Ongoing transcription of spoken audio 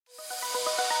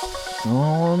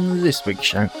On this week's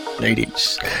show,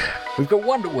 ladies, we've got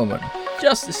Wonder Woman,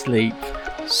 Justice League,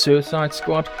 Suicide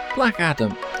Squad, Black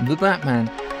Adam, The Batman,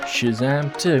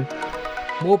 Shazam 2,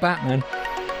 more Batman,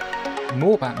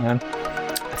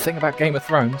 a thing about Game of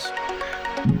Thrones,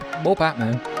 more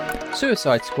Batman,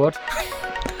 Suicide Squad,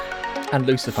 and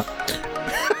Lucifer.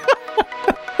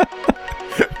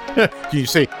 Can you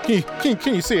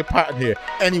see a pattern here?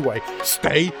 Anyway,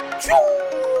 stay tuned.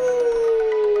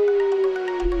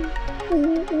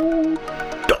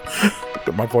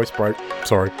 My voice broke.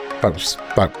 Sorry, that was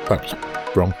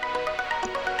wrong.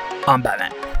 I'm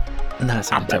Batman. No,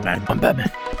 I'm Batman. I'm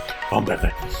Batman. I'm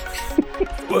Batman.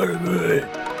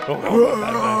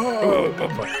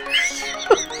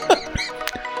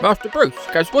 Master Bruce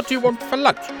goes, what do you want for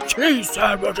lunch? Cheese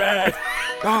sandwiches.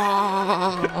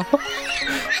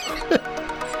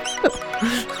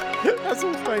 That's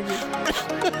all staying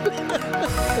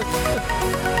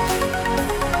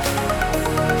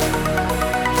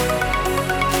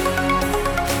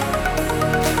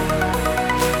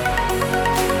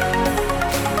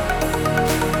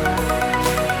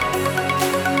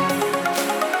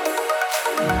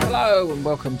Hello and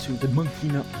welcome to the Monkey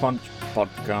Nut Punch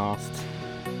podcast.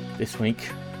 This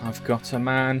week I've got a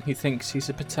man who thinks he's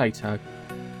a potato.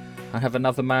 I have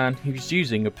another man who's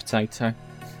using a potato,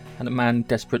 and a man in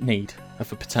desperate need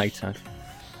of a potato.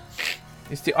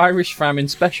 It's the Irish famine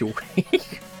special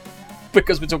week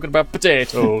because we're talking about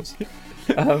potatoes.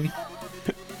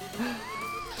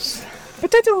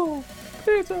 Potato.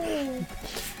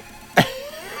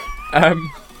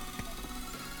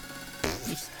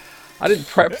 I didn't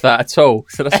prep that at all,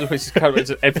 so that's just kind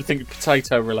of everything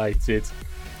potato related.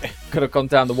 Could have gone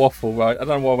down the waffle, right? I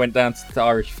don't know why I went down to the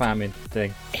Irish famine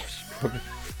thing.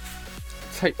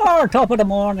 Top of the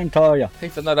morning to you.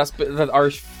 Even though the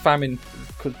Irish famine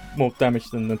caused more damage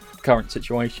than the current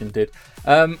situation did.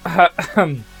 But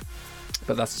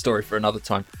that's a story for another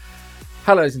time.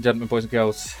 Hello, ladies and gentlemen, boys and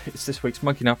girls. It's this week's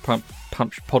Monkey Nut Punch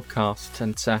podcast,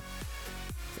 and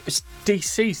it's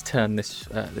DC's turn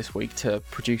this week to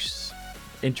produce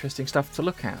interesting stuff to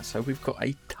look at. So we've got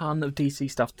a ton of DC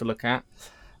stuff to look at,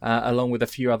 along with a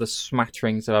few other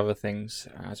smatterings of other things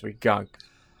as we go.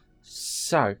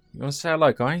 So, you want to say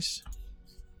hello, guys?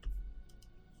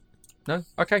 No?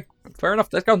 Okay, fair enough.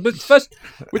 Let's go on first.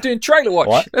 We're doing trailer watch.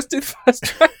 What? Let's do the first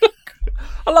trailer.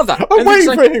 I love that. I'm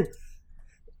waiting for him.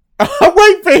 I'm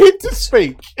waiting for him to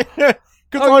speak. Because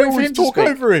I always talk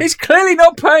over him. He's clearly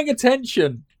not paying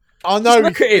attention. I know. Just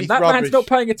look at him. That rubbish. man's not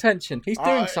paying attention. He's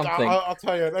doing something. I'll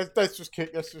tell you. Let's just kick.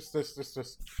 Let's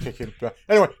just kick him.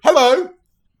 Anyway, hello,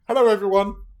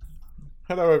 everyone.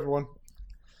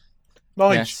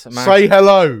 Nige, Yes, say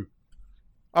hello.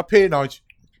 Up here, Nige.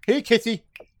 Here, Kitty.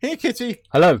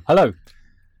 Hello.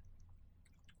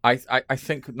 I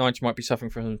think Nigel might be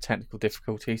suffering from some technical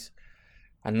difficulties,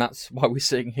 and that's why we're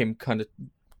seeing him kind of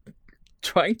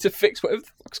trying to fix whatever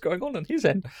the fuck's going on his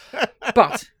end.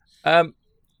 But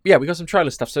yeah, we got some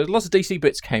trailer stuff. So lots of DC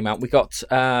bits came out. We got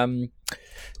trailer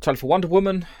for Wonder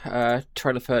Woman,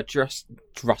 trailer for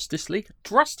Justice League.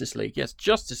 Yes,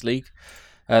 Justice League.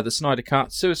 The Snyder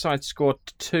Cut, Suicide Squad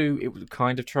 2, it was a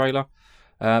kind of trailer.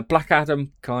 Black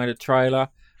Adam, kind of trailer.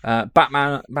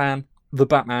 Batman, The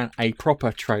Batman, a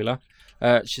proper trailer.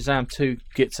 Shazam 2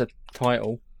 gets a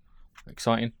title.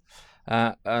 Exciting.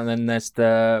 And then there's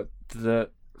the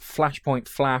Flashpoint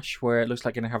Flash, where it looks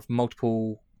like going to have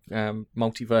multiple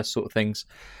multiverse sort of things.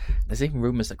 There's even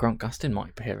rumours that Grant Gustin might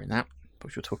appear in that,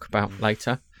 which we'll talk about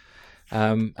later.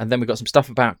 And then we got some stuff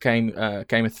about Game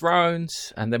of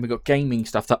Thrones, and then we got gaming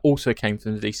stuff that also came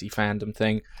from the DC Fandom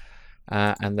thing,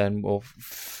 and then we'll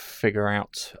figure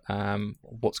out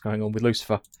what's going on with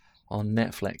Lucifer on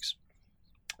Netflix,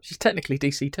 which is technically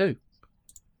DC too.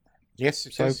 Yes,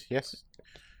 it is. Yes,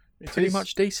 pretty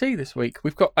much DC this week.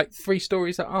 We've got like 3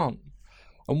 stories that aren't,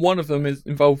 and one of them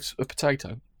involves a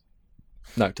potato.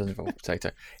 No, it doesn't involve a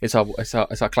potato. It's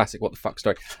our classic what the fuck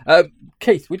story.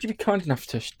 Keith, would you be kind enough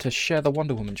to share the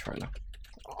Wonder Woman trailer?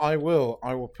 I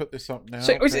will put this up now.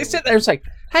 So sit there and say,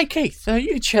 "Hey Keith,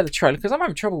 you can share the trailer because I'm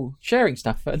having trouble sharing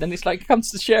stuff." And then it's like comes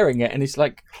to sharing it, and it's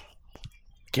like,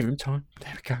 give him time.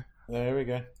 There we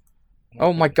go.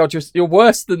 Oh my god, you're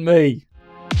worse than me.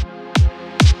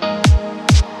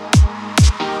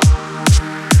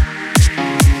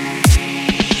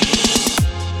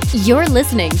 You're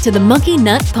listening to the Monkey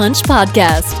Nut Punch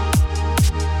podcast.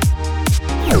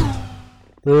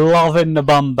 Loving the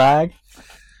bum bag.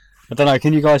 I don't know,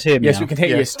 can you guys hear me? Yes, now? we can hear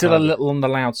you. Yes, Still a little on the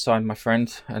loud side, my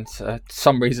friend. And for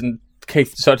some reason,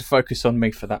 Keith decided to focus on me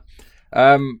for that.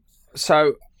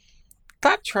 So,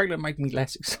 that trailer made me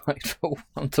less excited for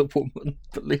Wonder Woman,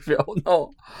 believe it or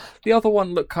not. The other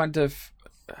one looked like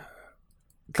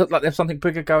there's something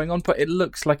bigger going on, but it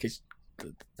looks like it's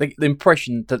the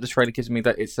impression that the trailer gives me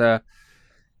that it's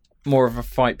more of a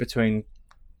fight between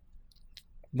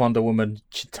Wonder Woman,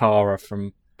 Chitara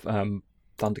from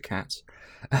Thundercats.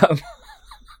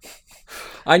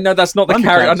 I know that's not the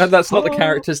character. I know that's not the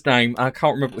character's name. I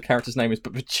can't remember what the character's name is,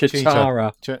 but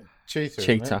Chitara.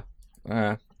 Cheetah.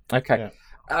 Okay.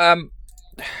 Yeah.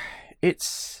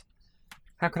 It's,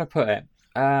 how can I put it?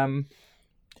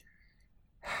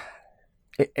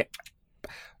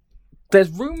 There's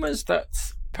rumours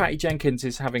that Patty Jenkins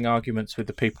is having arguments with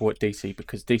the people at DC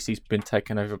because DC's been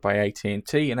taken over by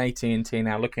AT&T, and AT&T are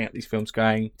now looking at these films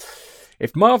going,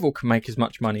 if Marvel can make as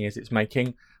much money as it's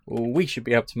making, well, we should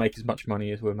be able to make as much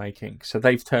money as we're making. So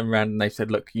they've turned around and they've said,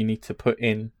 look, you need to put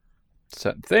in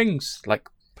certain things, like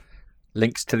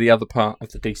links to the other part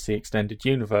of the DC Extended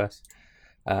Universe.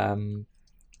 And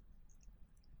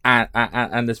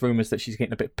there's rumours that she's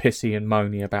getting a bit pissy and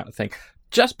moany about the thing.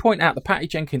 Just point out that Patty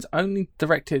Jenkins only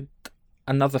directed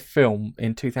another film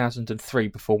in 2003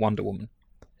 before Wonder Woman.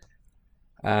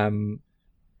 And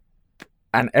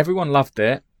everyone loved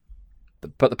it,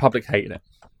 but the public hated it.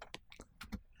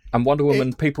 And Wonder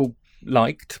Woman people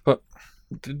liked, but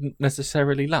didn't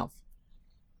necessarily love.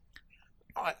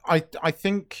 I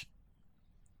think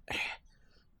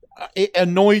it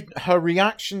annoyed her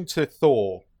reaction to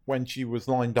Thor when she was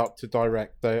lined up to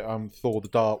direct the Thor: The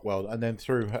Dark World, and then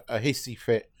threw a hissy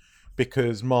fit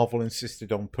because Marvel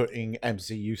insisted on putting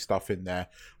MCU stuff in there.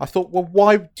 I thought, well,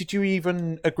 why did you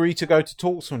even agree to go to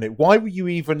talks on it? Why were you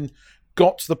even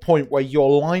got to the point where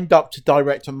you're lined up to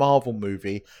direct a Marvel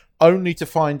movie only to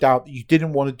find out that you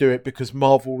didn't want to do it because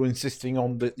Marvel were insisting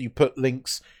on that you put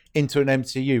links into an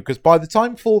MCU? Because by the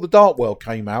time Thor: The Dark World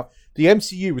came out, the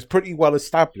MCU was pretty well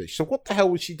established. So what the hell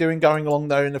was she doing going along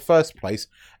there in the first place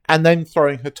and then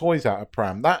throwing her toys out of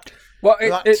pram?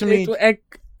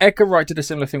 Edgar Wright did a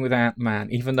similar thing with Ant-Man,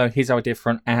 even though his idea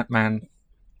for an Ant-Man,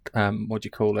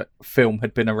 film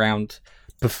had been around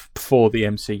before the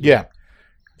MCU. Yeah.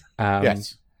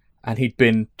 Yes. And he'd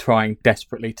been trying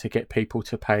desperately to get people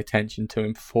to pay attention to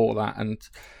him before that, and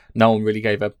no one really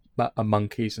gave a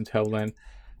monkeys until then.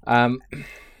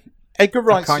 Edgar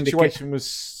Wright's situation was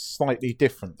slightly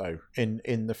different, though,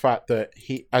 in the fact that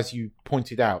he, as you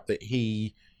pointed out, that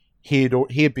he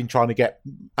had been trying to get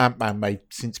Ant-Man made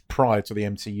since prior to the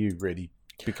MCU really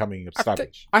becoming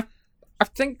established. I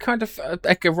think kind of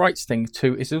Edgar Wright's thing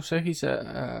too is also he's how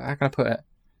can I put it,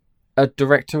 a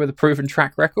director with a proven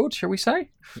track record, shall we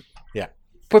say? Yeah.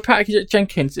 But Patty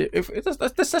Jenkins,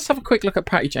 let's have a quick look at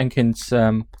Patty Jenkins'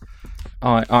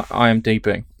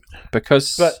 IMDb,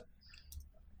 because. But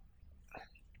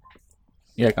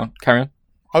yeah, go on, carry on.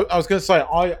 I was going to say,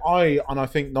 I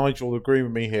think Nigel will agree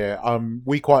with me here.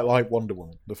 We quite like Wonder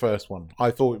Woman, the first one.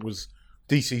 I thought it was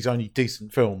DC's only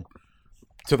decent film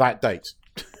to that date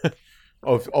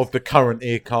of the current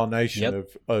incarnation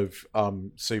of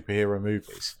superhero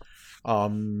movies.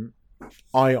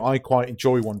 I quite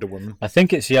enjoy Wonder Woman. I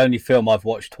think it's the only film I've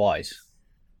watched twice.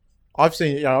 I've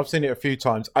seen it a few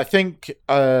times. I think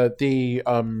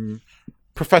the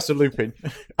Professor Lupin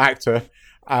actor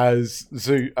as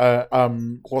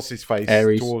what's his face?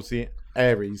 Ares. Towards the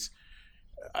Ares.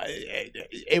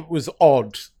 It was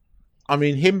odd. I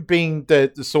mean, him being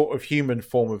the sort of human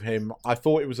form of him, I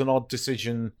thought it was an odd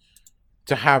decision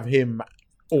to have him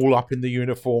all up in the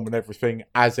uniform and everything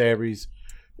as Ares,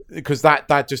 because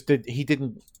that just he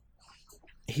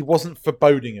wasn't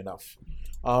foreboding enough.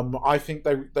 I think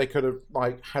they could have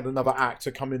had another actor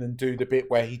come in and do the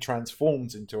bit where he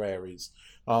transforms into Ares.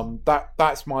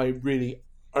 That's my really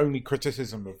only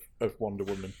criticism of Wonder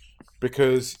Woman,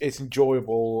 because it's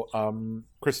enjoyable.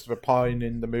 Christopher Pine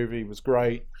in the movie was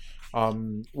great.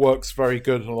 Works very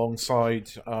good alongside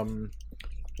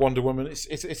Wonder Woman.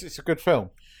 It's a good film.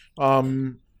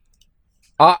 I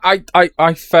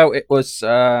felt it was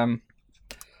a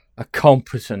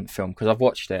competent film, because I've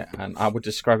watched it and I would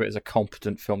describe it as a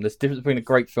competent film. There's a difference between a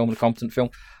great film and a competent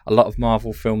film. A lot of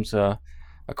Marvel films are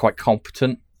quite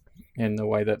competent in the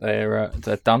way that they're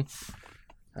done.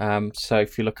 So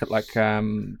if you look at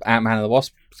Ant-Man and the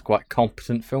Wasp, it's quite a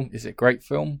competent film. Is it a great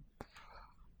film?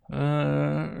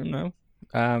 No.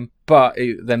 But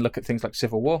then look at things like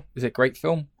Civil War. Is it a great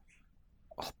film?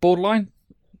 Borderline.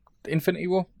 Infinity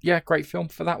War. Yeah, great film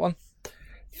for that one.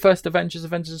 First Avengers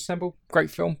Assemble. Great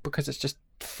film because it's just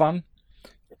fun.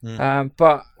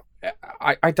 But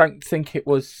I don't think it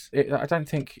was. I don't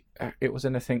think it was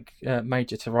anything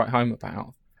major to write home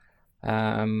about.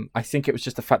 I think it was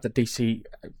just the fact that DC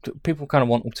people kind of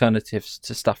want alternatives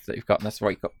to stuff that you've got, and that's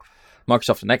why you've got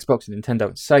Microsoft and Xbox and Nintendo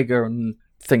and Sega and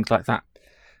things like that.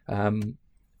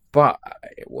 But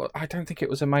I don't think it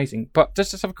was amazing. But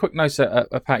just to have a quick note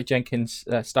at Patty Jenkins'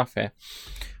 stuff here.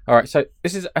 All right, so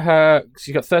this is her.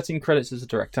 She's got 13 credits as a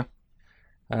director,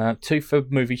 2 for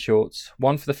movie shorts,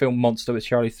 1 for the film Monster with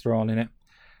Charlize Theron in it,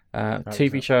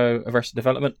 TV show Arrested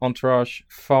Development, Entourage,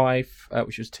 5,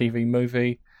 which was TV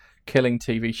movie, Killing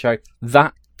TV show.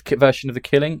 That version of The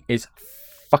Killing is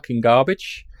fucking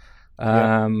garbage.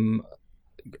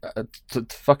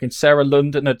 Fucking Sarah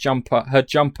London, her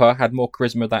jumper had more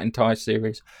charisma that entire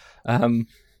series.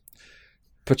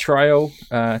 Portrayal,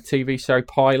 TV show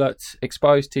pilot,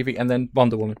 Exposed TV, and then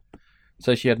Wonder Woman.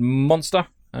 So she had Monster,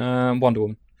 Wonder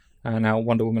Woman, and now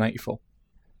Wonder Woman 84.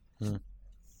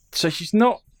 So she's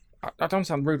not, I don't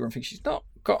sound rude or anything, she's not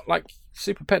got like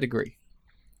super pedigree.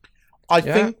 I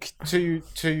think to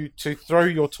throw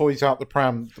your toys out the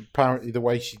pram, apparently the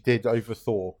way she did over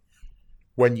Thor,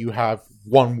 when you have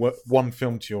one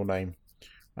film to your name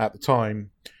at the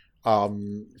time,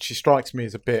 she strikes me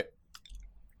as a bit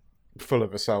full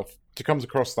of herself. She comes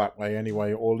across that way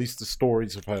anyway, or at least the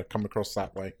stories of her come across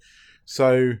that way.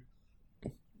 So,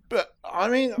 but I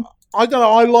mean, I don't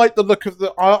know. I like the look of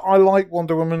I like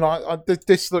Wonder Woman.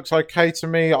 This looks okay to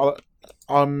me.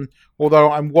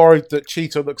 Although I'm worried that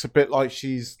Cheetah looks a bit like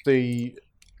she's the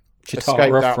escaped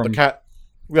out of the cat.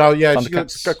 Well, yeah, she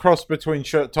looks a cross between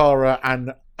Tara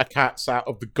and a Cats out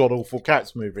of the god-awful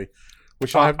Cats movie,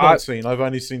 which I have not seen. I've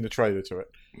only seen the trailer to it.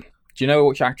 Do you know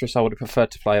which actress I would have preferred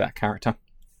to play that character?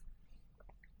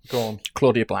 Go on.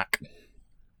 Claudia Black.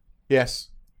 Yes.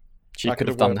 She could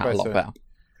have done that a lot better.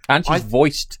 And she's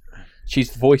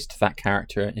voiced that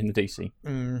character in the DC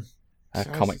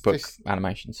comic book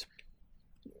animations.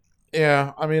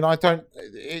 Yeah, I mean,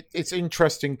 it's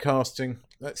interesting casting.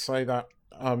 Let's say that.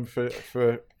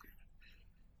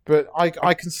 But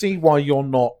I can see why you're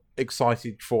not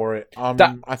excited for it. I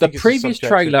think the previous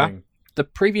trailer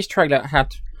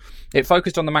it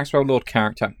focused on the Maxwell Lord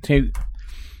character, who,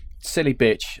 silly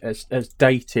bitch, has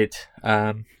dated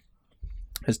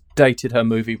her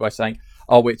movie by saying,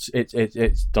 "Oh,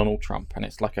 it's Donald Trump," and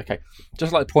it's like, okay,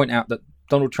 just like to point out that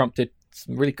Donald Trump did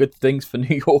some really good things for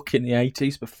New York in the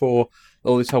 80s before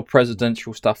all this whole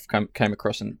presidential stuff came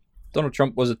across, and Donald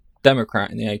Trump was a Democrat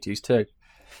in the 80s too.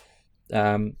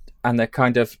 And they're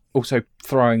kind of also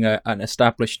throwing an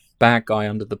established bad guy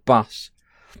under the bus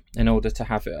in order to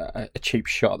have a cheap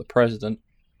shot at the president,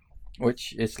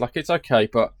 which is like, it's okay,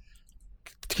 but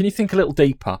can you think a little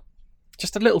deeper?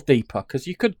 Just a little deeper, because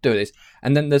you could do this.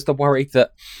 And then there's the worry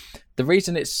that the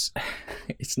reason it's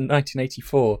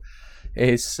 1984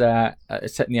 is set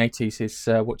in the 80s is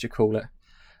what do you call it?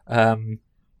 How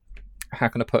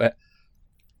can I put it?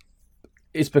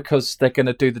 It's because they're going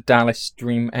to do the Dallas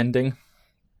Dream ending.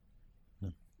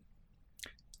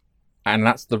 And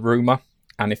that's the rumour.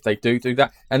 And if they do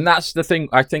that, and that's the thing,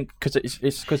 I think, because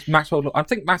it's because Maxwell, I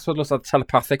think Maxwell looks like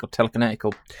telepathic or telekinetic,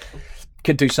 or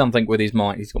can do something with his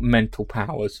mind. He's got mental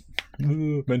powers.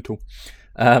 Mental.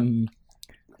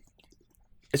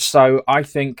 So I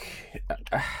think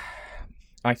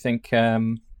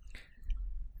I'm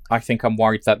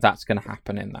worried that that's going to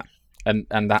happen in that.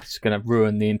 And that's going to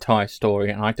ruin the entire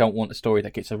story, and I don't want a story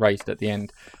that gets erased at the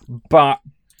end. But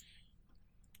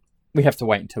we have to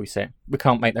wait until we see it. We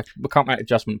can't make the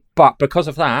adjustment. But because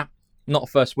of that, not a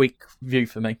first week view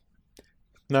for me.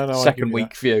 No, second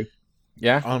week view.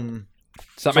 Yeah.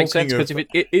 Does that make sense? Because if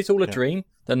it is all a dream,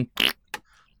 then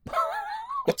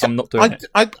I'm not doing it.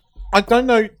 I don't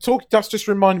know. That's just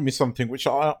reminded me of something, which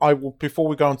I will, before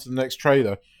we go on to the next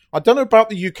trailer. I don't know about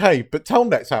the UK, but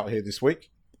Telnet's out here this week.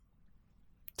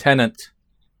 Tenet,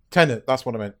 that's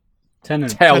what I meant.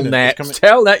 Telnet.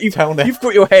 You've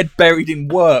got your head buried in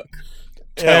work.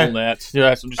 Telnet.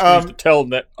 Yes, I'm just used to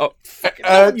Telnet. Oh,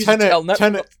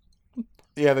 Telnet.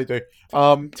 Yeah, they do.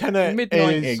 Tenet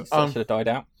mid-90s. That should have died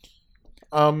out.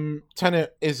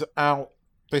 Tenet is out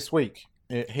this week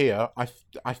here. I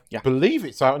believe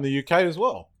it's out in the UK as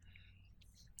well.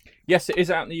 Yes, it is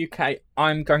out in the UK.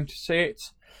 I'm going to see it.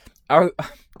 Oh,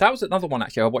 that was another one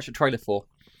actually I watched a trailer for.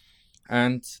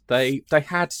 And they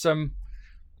had some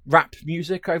rap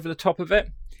music over the top of it.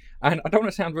 And I don't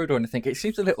want to sound rude or anything. It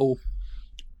seems a little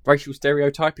racial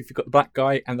stereotype if you've got the black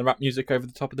guy and the rap music over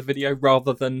the top of the video,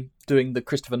 rather than doing the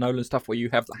Christopher Nolan stuff where you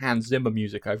have the Hans Zimmer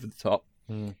music over the top.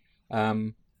 But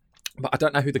I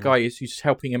don't know who the guy is who's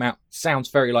helping him out. Sounds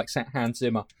very like Hans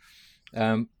Zimmer.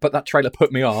 But that trailer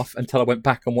put me off until I went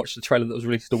back and watched the trailer that was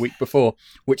released a week before,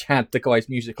 which had the guy's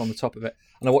music on the top of it.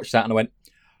 And I watched that and I went,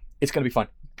 it's going to be fine.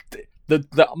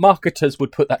 The marketers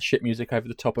would put that shit music over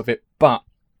the top of it, but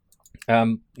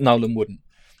Nolan wouldn't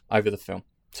over the film.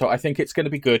 So I think it's going to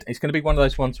be good. It's going to be one of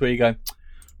those ones where you go,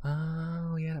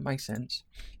 oh yeah, that makes sense.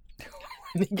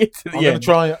 When you get to the end,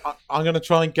 I'm gonna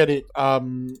try and get it.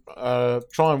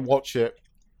 Try and watch it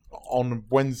on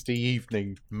Wednesday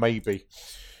evening, maybe.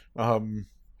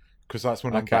 Because that's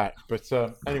when I'm back. But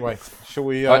anyway, shall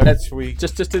we? Shall we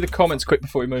just do the comments quick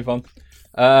before we move on?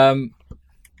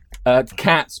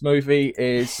 Cats movie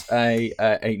is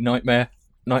a nightmare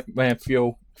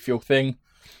fuel thing.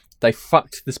 They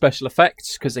fucked the special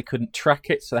effects because they couldn't track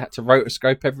it, so they had to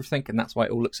rotoscope everything, and that's why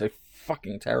it all looks so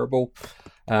fucking terrible.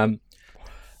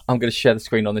 I'm going to share the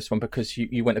screen on this one because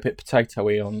you went a bit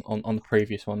potatoey on the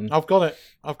previous one. I've got it.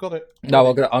 No,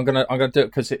 I'm gonna do it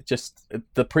because it just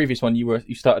the previous one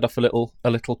you started off a little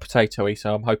potatoey,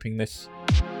 so I'm hoping this.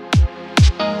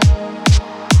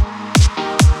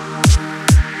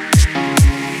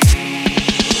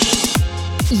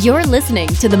 You're listening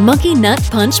to the Monkey Nut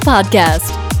Punch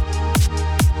podcast.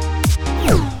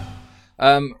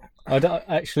 I don't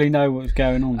actually know what's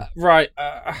going on. Right,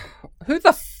 who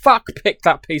the fuck picked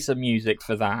that piece of music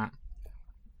for that?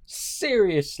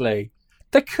 Seriously,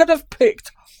 they could have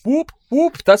picked "Whoop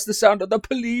Whoop." That's the sound of the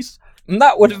police, and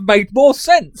that would have made more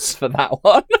sense for that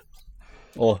one.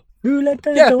 Or who let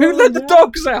the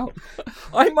dogs out?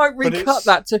 I might recut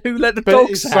that to "Who let the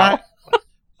dogs out."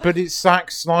 But it's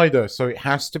Zack Snyder, so it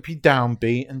has to be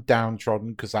downbeat and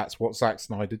downtrodden because that's what Zack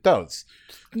Snyder does.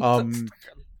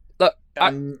 Look,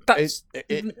 you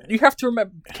have to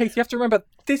remember, Keith. You have to remember,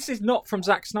 this is not from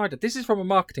Zack Snyder. This is from a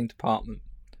marketing department.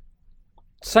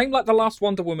 Same like the last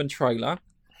Wonder Woman trailer.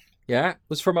 Yeah,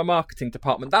 was from a marketing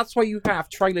department. That's why you have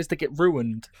trailers that get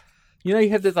ruined. You know, you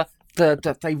have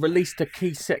they released a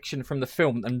key section from the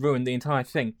film and ruined the entire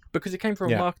thing because it came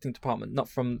from a marketing department, not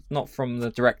from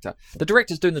the director. The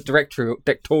director's doing the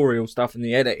directorial stuff and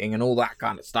the editing and all that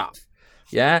kind of stuff.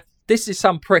 Yeah, this is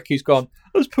some prick who's gone,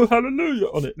 let's put Hallelujah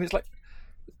on it, and it's like,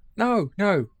 no,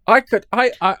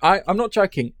 I'm not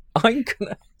joking. I'm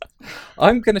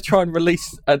gonna try and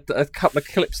release a couple of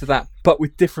clips of that, but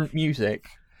with different music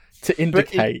to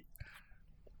indicate.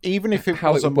 Even if it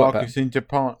was a marketing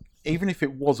department. Even if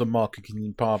it was a marketing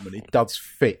department, it does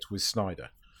fit with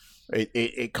Snyder.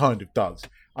 It kind of does.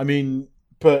 I mean,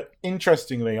 but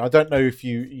interestingly, I don't know if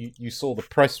you saw the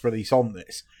press release on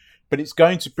this, but it's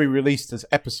going to be released as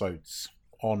episodes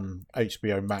on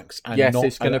HBO Max. And yes,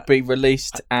 it's going to be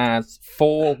released as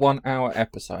 4 1-hour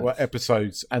episodes. Well,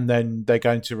 episodes, and then they're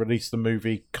going to release the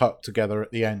movie cut together at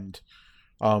the end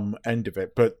of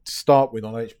it. But to start with,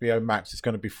 on HBO Max, it's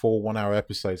going to be 4 1-hour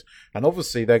episodes, and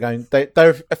obviously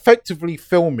they're effectively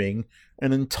filming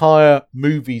an entire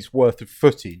movie's worth of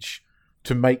footage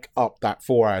to make up that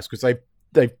 4 hours because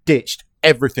they've ditched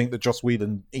everything that Joss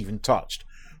Whedon even touched,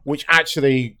 which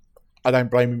actually I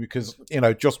don't blame him because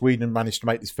Joss Whedon managed to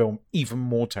make this film even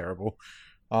more terrible.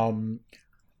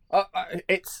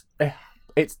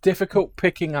 It's difficult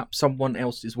picking up someone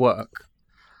else's work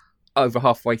over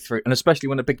halfway through, and especially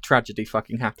when a big tragedy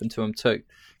fucking happened to him too,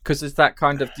 because there's that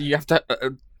kind of you have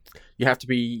to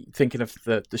be thinking of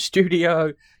the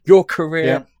studio, your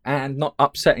career, and not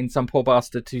upsetting some poor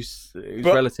bastard whose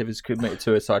relative has committed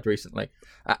suicide recently.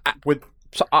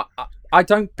 So I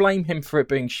don't blame him for it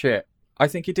being shit. I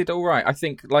think he did all right. I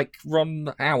think like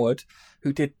Ron Howard,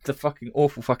 who did the fucking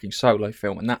awful fucking Solo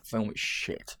film, and that film is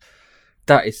shit.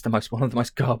 That is one of the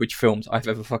most garbage films I've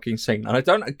ever fucking seen. And I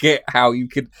don't get how you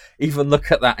could even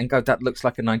look at that and go, that looks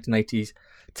like a 1980s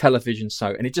television show.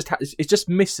 And it's just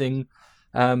missing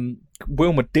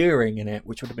Wilma Deering in it,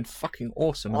 which would have been fucking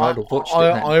awesome. And I'd have watched it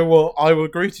then. I will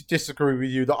agree to disagree with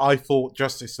you that I thought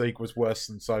Justice League was worse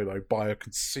than Solo by a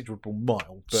considerable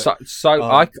mile. But,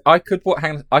 I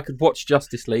could watch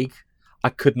Justice League. I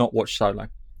could not watch Solo.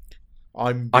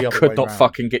 I could not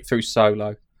fucking get through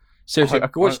Solo. Seriously, I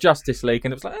could watch Justice League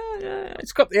and it was like,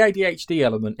 it's got the ADHD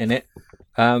element in it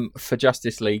for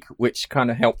Justice League, which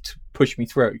kind of helped push me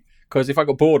through. Because if I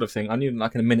got bored of things, I knew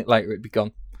like in a minute later it'd be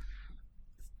gone.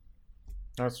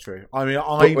 That's true. I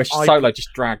mean, Solo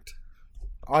just dragged.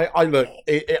 I look,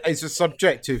 it's a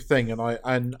subjective thing,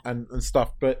 and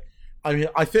stuff. But I mean,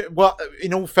 I think. Well,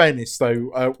 in all fairness,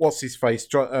 though, what's his face?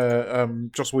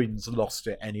 Joss Whedon's lost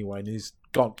it anyway, and he's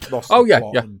lost. Oh the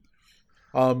yeah.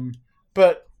 And,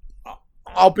 but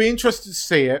I'll be interested to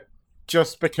see it,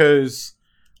 just because,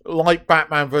 like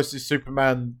Batman versus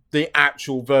Superman, the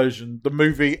actual version, the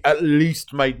movie at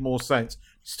least made more sense.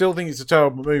 Still think it's a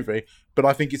terrible movie, but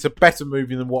I think it's a better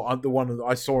movie than the one that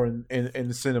I saw in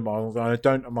the cinema. And I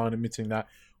don't mind admitting that.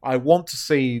 I want to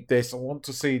see this. I want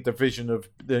to see the vision of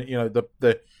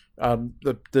the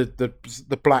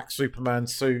black Superman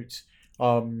suit.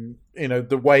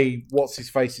 The way what's his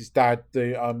face's dad,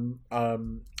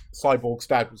 Cyborg's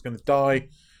dad was going to die.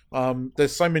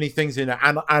 There's so many things in it,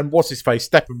 and what's his face,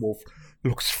 Steppenwolf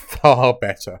looks far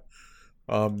better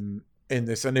in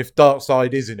this. And if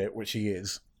Darkseid is in it, which he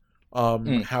is,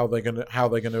 how they're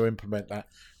gonna implement that.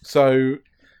 So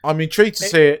I'm intrigued to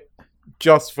see it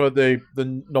just for the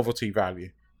novelty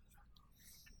value.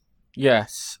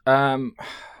 Yes.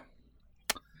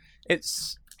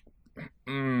 It's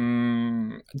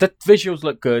the visuals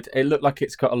look good. It looked like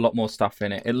it's got a lot more stuff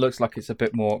in it. It looks like it's a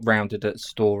bit more rounded at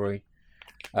story.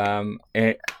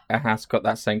 It has got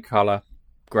that same color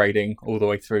grading all the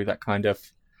way through, that kind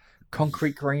of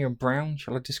concrete grey and brown,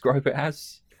 shall I describe it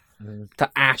as?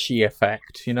 The ashy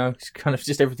effect, you know? It's kind of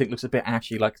just everything looks a bit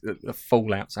ashy, like the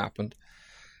fallout's happened.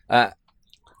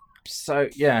 So,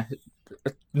 yeah.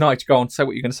 Nigel, go on, say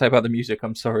what you're going to say about the music.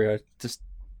 I'm sorry, I just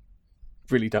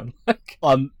really don't like.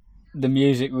 The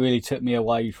music really took me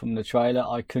away from the trailer.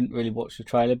 I couldn't really watch the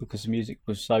trailer because the music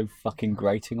was so fucking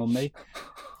grating on me.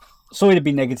 Sorry to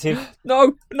be negative.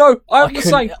 No, I'm the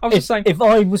same. I was the same. If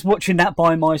I was watching that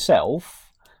by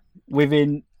myself,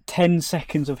 within 10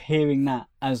 seconds of hearing that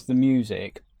as the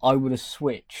music, I would have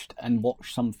switched and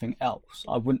watched something else.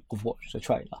 I wouldn't have watched the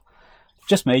trailer.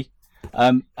 Just me.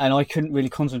 And I couldn't really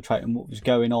concentrate on what was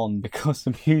going on because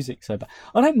the music's so bad.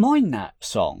 I don't mind that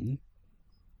song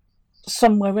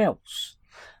somewhere else.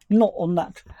 Not on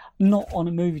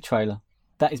a movie trailer.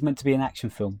 That is meant to be an action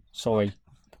film. Sorry.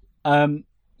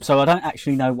 So I don't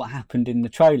actually know what happened in the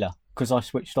trailer because I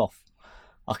switched off.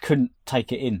 I couldn't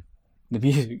take it in. The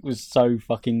music was so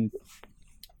fucking...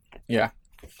 Yeah.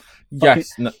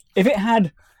 Yes. If it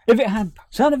had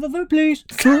Son of a Vote, please,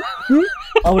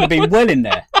 I would have been well in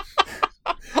there.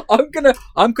 I'm gonna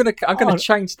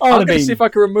change. I'm gonna see if I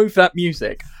can remove that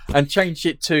music and change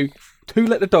it to "Who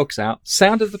Let the Dogs Out,"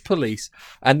 "Sound of the Police,"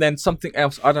 and then something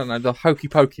else. I don't know, the Hokey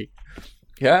Pokey.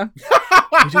 Yeah,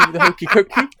 you do the Hokey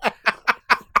Pokey,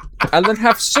 and then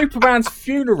have Superman's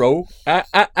funeral.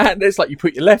 And it's like you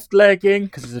put your left leg in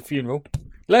because it's a funeral,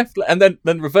 and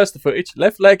then reverse the footage.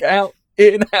 Left leg out,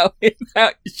 in out. You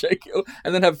shake it all,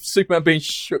 and then have Superman being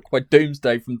shook by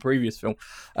Doomsday from the previous film.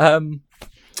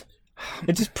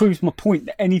 It just proves my point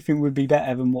that anything would be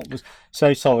better than what was.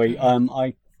 So sorry,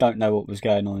 I don't know what was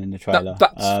going on in the trailer.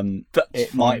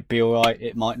 It might be all right.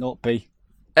 It might not be.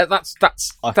 That's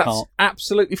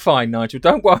absolutely fine, Nigel.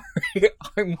 Don't worry.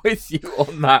 I'm with you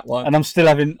on that one. And I'm still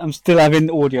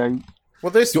having audio.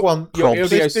 Well,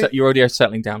 your audio's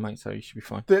settling down, mate. So you should be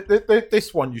fine.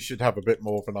 This one you should have a bit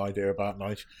more of an idea about,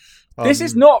 Nigel. This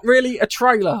is not really a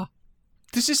trailer.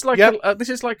 This is like this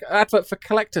is like an advert for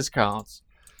collector's cards.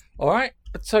 All right,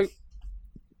 so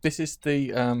this is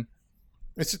the.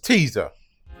 It's a teaser.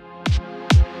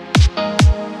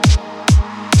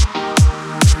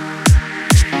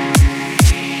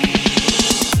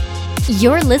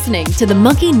 You're listening to the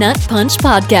Monkey Nut Punch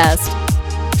podcast.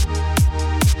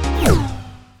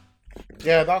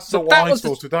 Yeah, that's what I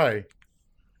saw today.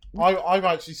 I've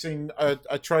actually seen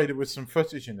a trailer with some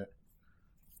footage in it.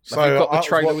 So you've got the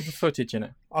trailer with the footage in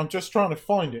it. I'm just trying to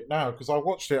find it now because I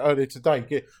watched it earlier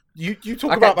today. You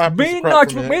talk about that. Me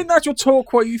and Nigel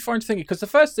talk while you find thinking, because the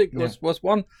first thing was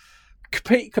one,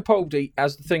 Pete Capaldi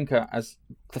as the Thinker, as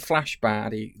the Flash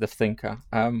baddie, the Thinker.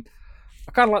 I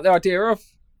kind of like the idea of.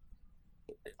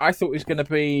 I thought it was going to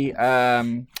be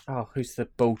who's the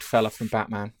bald fella from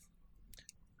Batman?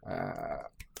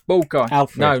 Bald guy.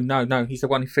 Alfred. No. He's the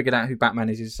one who figured out who Batman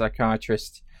is. He's a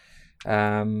psychiatrist.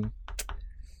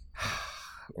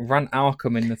 Run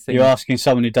Arkham in the thing. You're asking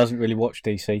someone who doesn't really watch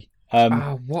DC.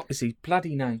 What is his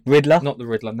bloody name? Riddler? Not the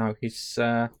Riddler. No, he's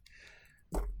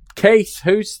Keith.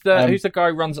 Who's the guy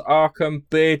who runs Arkham?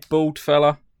 Beard, bald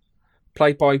fella,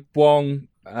 played by Wong.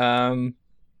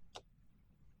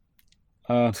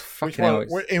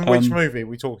 Which movie are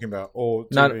we talking about? Or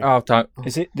no, don't.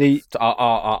 Is it the?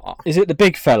 Is it the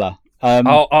big fella?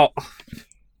 I'll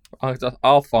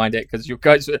find it because you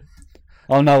guys.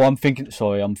 Oh no, I'm thinking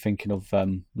of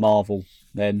Marvel.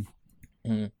 Then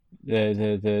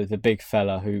the big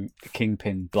fella who the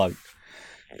Kingpin bloke,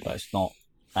 but it's not.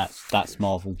 That's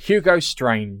Marvel. Hugo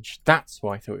Strange. That's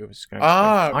why I thought it was going.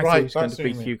 Right. I thought it was going to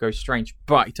be Hugo Strange,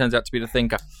 but he turns out to be the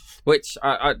Thinker, which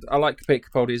I like. Pete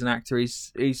Capaldi as an actor.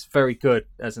 He's very good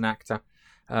as an actor.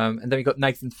 And then we got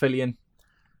Nathan Fillion.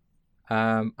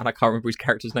 And I can't remember his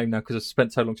character's name now because I've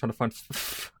spent so long trying to find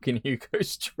fucking Hugo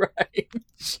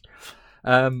Strange.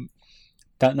 Don't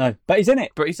know, but he's in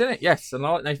it. Yes, and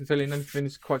I like Nathan Fillion. Nathan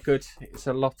Fillion's quite good. It's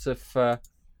a lot of.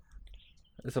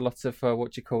 There's a lot of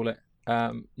what do you call it?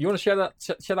 You want to share that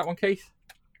one, Keith?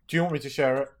 Do you want me to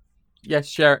share it? Yes,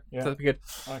 share it. Yeah. That'd be good.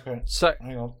 Okay. So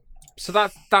hang on. So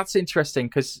that's interesting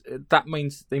because that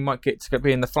means they might get to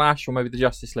be in the Flash or maybe the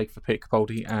Justice League for Peter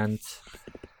Capaldi, and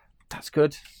that's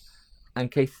good.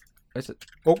 And Keith, is it?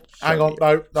 Oh, hang on,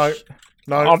 no.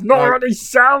 I've not had any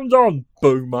sound on.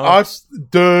 Boomer.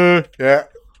 Yeah.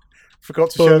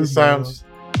 Forgot to share the sounds.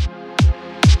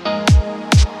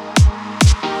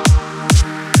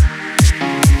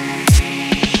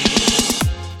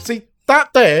 See,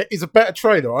 that there is a better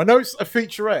trailer. I know it's a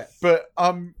featurette, but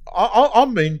I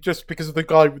mean just because of the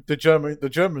guy with the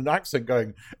German accent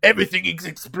going, everything is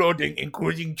exploding,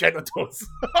 including genitals.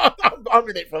 I'm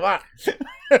in it for that.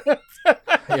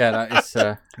 Yeah, that is.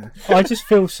 I just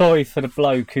feel sorry for the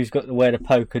bloke who's got to wear the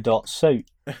polka dot suit.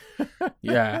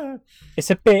 Yeah, it's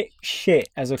a bit shit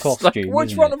as a costume. Like,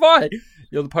 which one am I?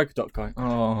 You're the polka dot guy.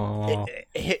 Oh,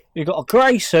 you've got a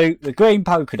grey suit, the green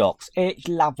polka dots. It's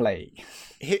lovely.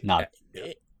 No.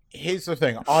 Here's the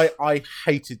thing. I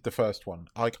hated the first one.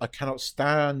 I cannot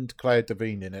stand Claire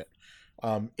Devine in it.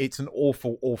 It's an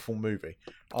awful movie.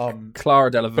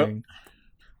 Clara Delevingne.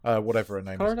 Whatever her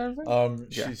name Clara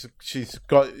is. Yeah. She's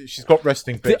got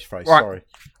resting bitch face. Right. Sorry.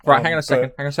 Right, hang on a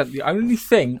second. The only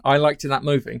thing I liked in that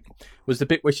movie was the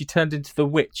bit where she turned into the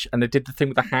witch and they did the thing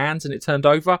with the hands and it turned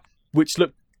over, which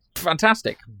looked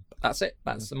fantastic. That's it.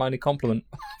 That's my only compliment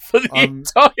for the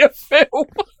entire film.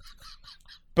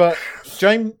 But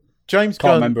James Can't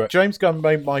Gunn. remember it. James Gunn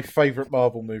made my favourite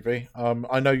Marvel movie.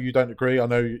 I know you don't agree. I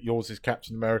know yours is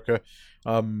Captain America.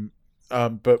 But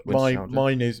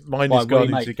mine is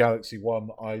Guardians of the Galaxy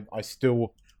 1. I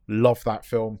still love that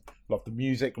film. Love the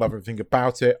music. Love everything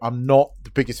about it. I'm not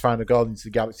the biggest fan of Guardians of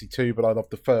the Galaxy 2, but I love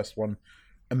the first one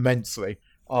immensely.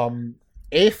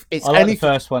 If it's I like anything,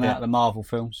 the first one out of the Marvel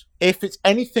films. if this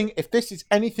is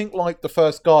anything like the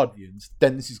first Guardians,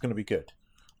 then this is going to be good.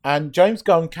 And James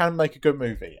Gunn can make a good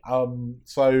movie.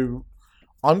 So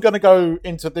I'm going to go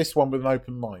into this one with an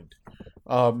open mind.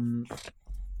 And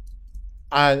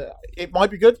it might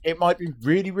be good. It might be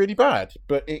really, really bad,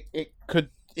 but it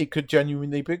could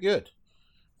genuinely be good.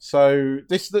 So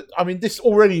this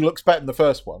already looks better than the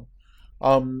first one.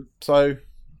 So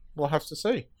we'll have to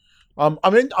see.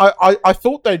 I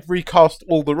thought they'd recast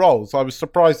all the roles. I was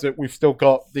surprised that we've still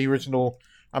got the original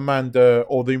Amanda,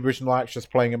 or the original actress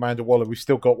playing Amanda Waller. We've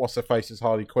still got what's her face as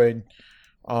Harley Quinn.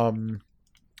 But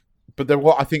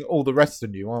I think all the rest are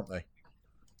new, aren't they?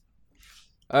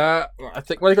 I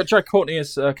think they've got Joe Courtney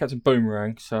as Captain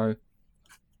Boomerang. So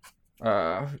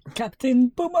Captain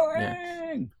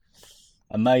Boomerang,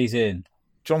 amazing.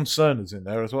 John Cena's in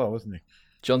there as well, isn't he?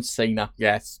 John Cena,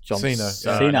 yes, John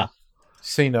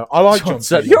Cena. I like John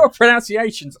Cena. Your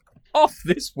pronunciation's off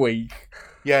this week.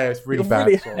 Yeah, it's really You're bad.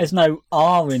 really- Sorry. There's no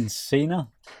R in Cena.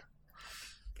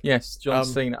 Yes, John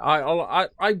Cena. I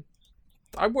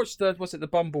watched the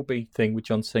Bumblebee thing with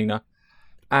John Cena,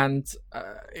 and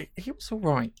he was all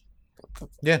right.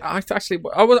 Yeah, I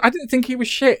didn't think he was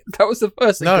shit. That was the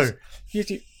first thing. No.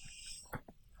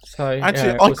 So actually,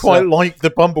 yeah, I quite like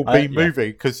the Bumblebee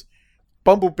movie, because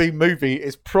Bumblebee movie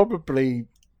is probably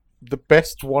the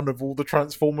best one of all the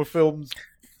Transformer films.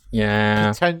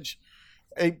 Yeah.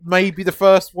 It may be the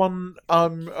first one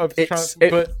of the Transformer,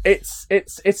 but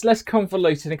it's less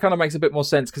convoluted. It kind of makes a bit more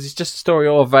sense because it's just a story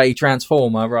of a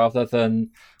Transformer rather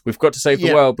than we've got to save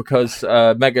the world because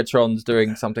Megatron's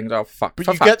doing something. Oh fuck! But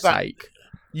for you get fuck's that. sake.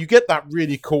 You get that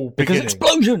really cool beginning. Because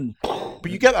explosion. But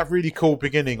you get that really cool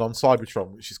beginning on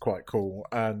Cybertron, which is quite cool,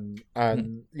 and I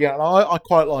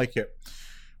quite like it.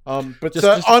 But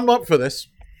I'm up for this.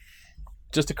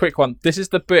 Just a quick one. This is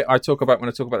the bit I talk about when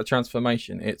I talk about the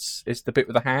transformation. It's the bit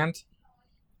with the hand.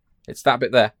 It's that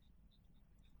bit there.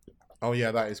 Oh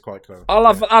yeah, that is quite clever. I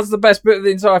love that's the best bit of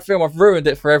the entire film. I've ruined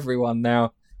it for everyone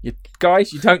now. You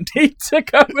guys, you don't need to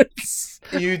go and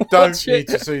You don't need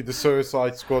to see the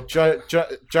Suicide Squad.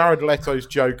 Jared Leto's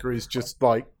Joker is just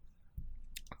like,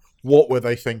 what were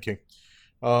they thinking?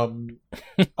 I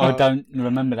don't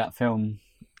remember that film.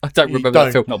 I don't remember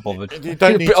that film. Not bothered. You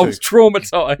don't need to. I was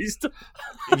traumatized.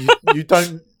 You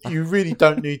don't. You really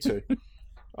don't need to.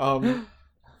 Okay.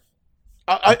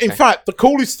 In fact, the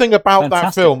coolest thing about that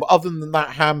Fantastic. film, other than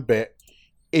that hand bit,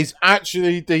 is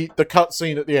actually the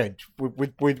cutscene at the end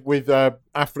with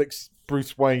Affleck's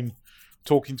Bruce Wayne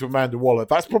talking to Amanda Waller.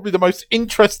 That's probably the most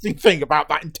interesting thing about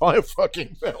that entire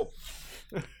fucking film.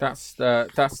 That's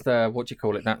the what do you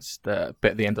call it? That's the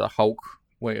bit at the end of the Hulk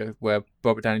where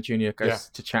Robert Downey Jr. goes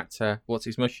to chat to what's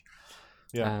his mush.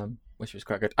 Yeah. Which was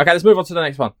quite good. Okay, let's move on to the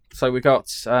next one. So we got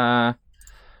it's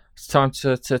time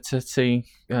to see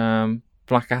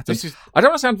Black Adam. I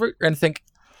don't want to sound rude and think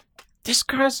this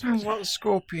guy sounds like the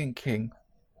Scorpion King.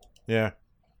 Yeah.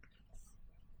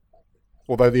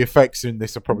 Although the effects in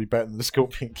this are probably better than the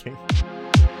Scorpion King.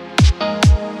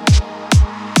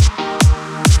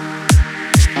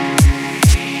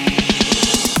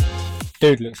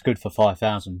 Dude looks good for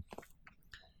 5,000.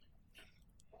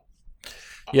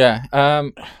 Yeah.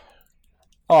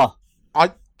 Oh,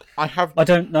 I have. I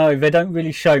don't know. They don't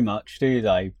really show much, do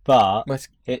they? But Let's-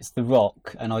 it's The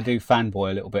Rock, and I do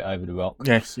fanboy a little bit over The Rock.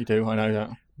 Yes, you do. I know that.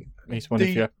 He's one of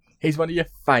your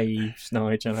faves,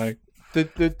 Nigel. I know.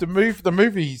 The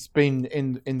movie's been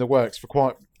in the works for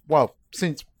quite well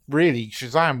since really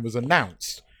Shazam was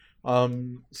announced.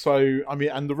 So I mean,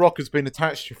 and The Rock has been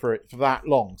attached to for that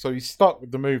long, so he's stuck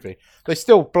with the movie. They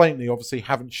still blatantly, obviously,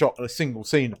 haven't shot a single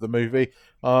scene of the movie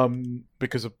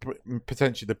because of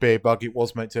potentially the beer bug. It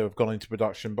was meant to have gone into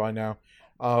production by now,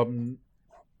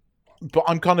 but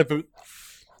I'm kind of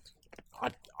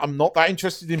I'm not that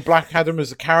interested in Black Adam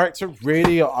as a character,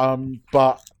 really.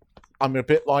 But I'm a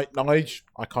bit like Nige.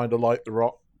 I kind of like The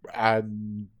Rock,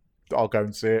 and I'll go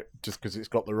and see it just because it's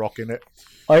got The Rock in it.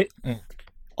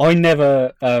 I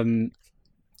never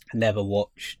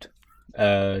watched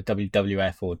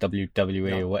WWF or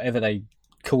WWE or whatever they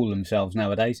call themselves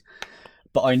nowadays,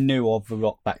 but I knew of The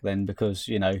Rock back then because,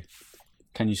 you know,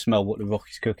 can you smell what The Rock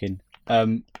is cooking?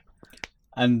 And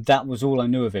that was all I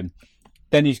knew of him.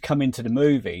 Then he's come into the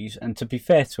movies, and to be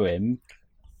fair to him,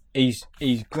 he's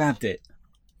grabbed it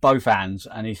both hands,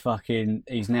 and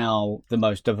he's now the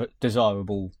most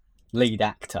desirable lead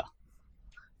actor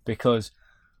because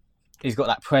he's got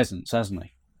that presence, hasn't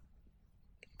he?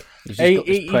 He's got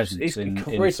this presence in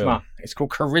charisma. film. It's called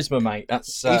charisma, mate.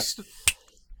 That's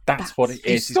what it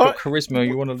is. He's got charisma.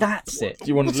 You want to? That's it.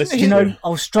 You want to listen? You know, I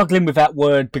was struggling with that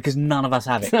word because none of us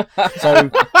have it. So,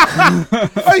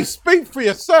 Hey, speak for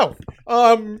yourself.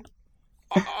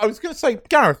 I was going to say,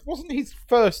 Gareth, wasn't his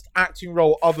first acting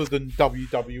role other than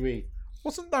WWE?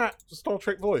 Wasn't that Star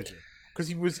Trek Voyager? Because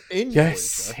he was in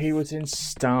Voyager. He was in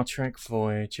Star Trek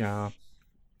Voyager.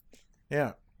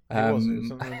 Yeah, he was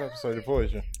in an episode of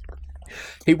Voyager.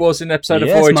 He was in an episode of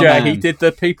Yes, my Voyager. man. He did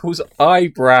the people's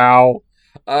eyebrow.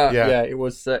 Yeah. It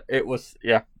was. That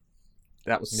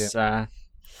was.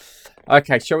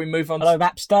 Okay, shall we move on? hello,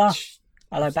 Bapstar.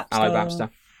 Hello, Bapstar. Hello,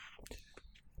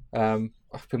 Babster.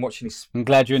 I've been watching his. I'm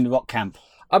glad you're in the rock camp.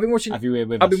 I've been watching. Have you here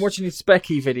with I've us? been watching his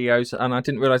Specky videos, and I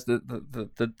didn't realise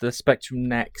that the Spectrum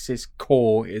Nex's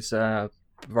core is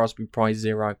Raspberry Pi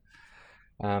Zero,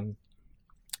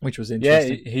 which was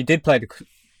interesting. Yeah, he did play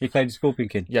he played the Scorpion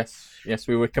King. Yes,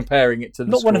 we were comparing it to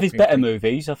the Not one of his Scorpion better King.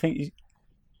 movies. I think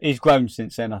he's grown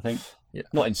since then. I think. Yeah.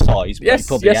 Not in size, but Yes, he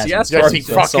probably has. he has. Yes, he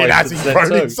Grown fucking size has. since He's then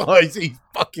grown in too. size. He's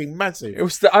fucking massive. It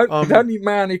was the only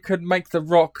man who could make The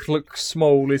Rock look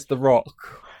small is The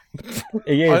Rock.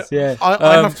 He is, yeah.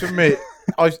 I have to admit,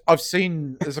 I've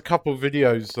seen. There's a couple of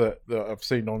videos that I've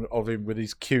seen of him with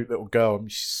his cute little girl. I mean,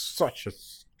 she's such a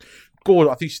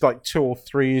gorgeous. I think she's like 2 or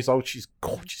 3 years old. She's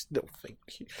gorgeous little thing.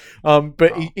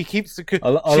 But he keeps the. I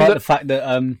like the fact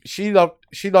that she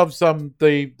loves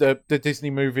the Disney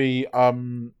movie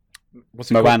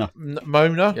what's it Moana. called?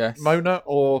 Mona, Yes. Moana.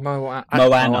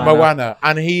 Moana,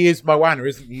 and he is Moana,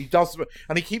 isn't he? He does,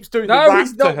 and he keeps doing the No, rap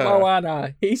he's not to her.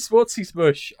 Moana. He's what's his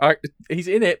mush. He's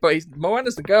in it, but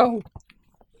Moana's the girl.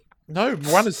 No,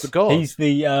 Moana's the god. he's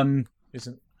the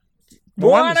isn't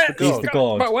Moana Moana's the god. He's the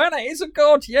god. Moana is a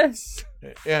god. Yes.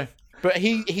 Yeah, but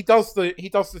he does the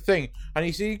thing, and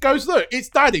he goes, look, it's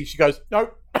Daddy. She goes,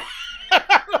 no.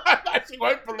 She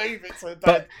won't believe it's her dad.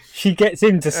 But she gets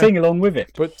him to sing along with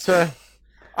it. But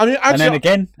I mean, And actually, then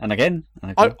again, and again,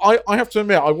 and again. I have to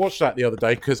admit, I watched that the other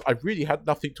day because I really had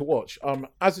nothing to watch.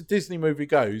 As a Disney movie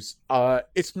goes,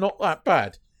 it's not that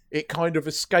bad. It kind of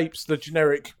escapes the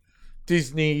generic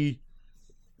Disney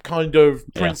kind of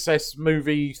princess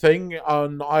movie thing,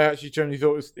 and I actually generally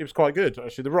thought it was quite good.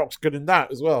 Actually, The Rock's good in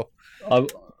that as well.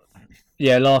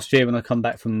 Last year when I come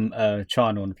back from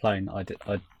China on the plane,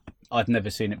 I'd never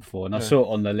seen it before, and I saw it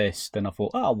on the list, and I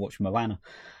thought, I'll watch Moana.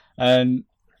 And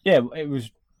yeah, it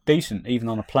was decent, even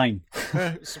on a plane.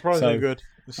 Yeah, it's surprisingly good.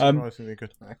 It's surprisingly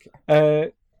good.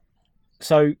 Okay.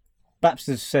 So,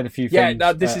 Babster's said a few things. Yeah,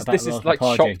 no, this about is Raspberry like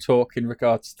Pi shop G. talk in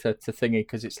regards to thingy,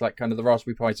 because it's like kind of the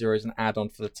Raspberry Pi Zero is an add-on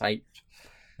for the tape.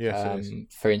 Yes, it is.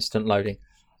 For instant loading.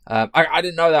 I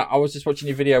didn't know that. I was just watching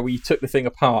a video where you took the thing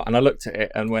apart, and I looked at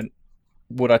it and went,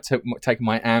 would I take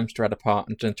my Amstrad apart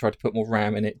and then try to put more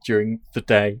RAM in it during the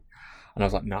day? And I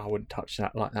was like, no, I wouldn't touch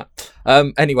that like that.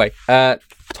 Anyway,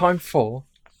 time for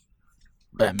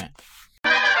Batman.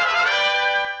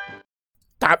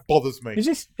 That bothers me.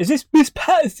 Is this Miss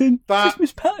Patterson? That- Is this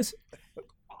Miss Patterson?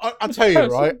 I'll tell you,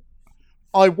 right?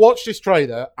 I watched this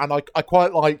trailer and I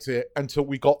quite liked it until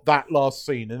we got that last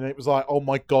scene, and it was like, oh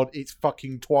my god, it's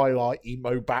fucking Twilight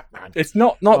emo Batman. It's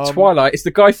not Twilight. It's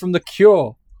the guy from The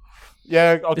Cure.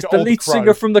 Yeah, It's the lead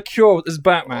singer from The Cure as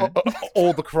Batman.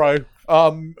 or the Crow.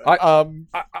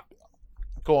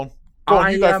 Go on.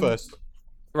 You go first.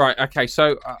 Right. Okay.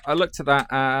 So I looked at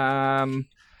that.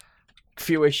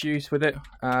 Few issues with it.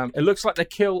 It looks like they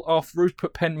kill off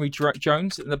Rupert Henry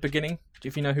Jones at the beginning.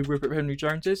 If you know who Rupert Henry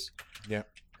Jones is. Yeah.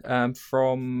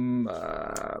 From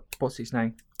what's his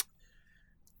name?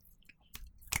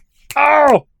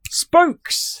 Oh,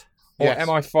 Spooks. Or Yes.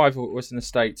 MI5, or it was in the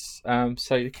States.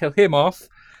 So you kill him off.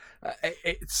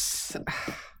 It's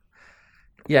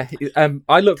yeah.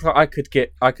 I look like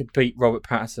I could beat Robert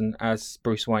Pattinson as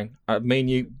Bruce Wayne. Me and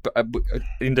you,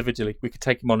 individually, we could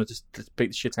take him on and just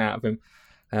beat the shit out of him.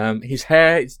 His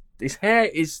hair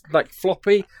is like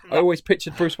floppy. I always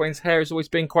pictured Bruce Wayne's hair as always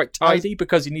being quite tidy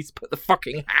because he needs to put the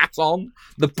fucking hat on,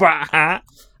 the bat hat.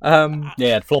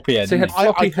 Floppy head. So he had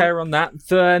floppy hair on that.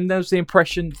 Then there was the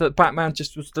impression that Batman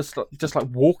was just like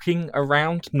walking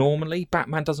around normally.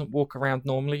 Batman doesn't walk around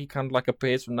normally. He kind of like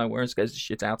appears from nowhere and scares the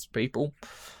shit out of people.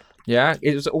 Yeah,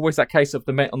 it was always that case of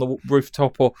the Met on the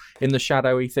rooftop or in the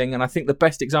shadowy thing. And I think the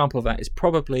best example of that is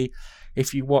probably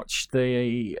if you watch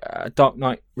the Dark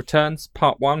Knight Returns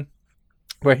Part 1,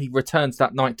 where he returns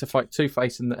that night to fight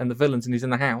Two-Face and the villains, and he's in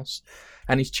the house,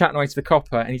 and he's chatting away to the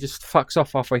copper, and he just fucks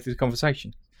off halfway through the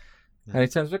conversation. Yeah. And he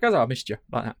turns and goes, "Oh, I missed you,"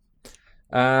 like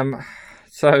that.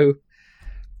 So,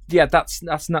 yeah, that's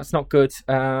not good.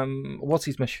 What's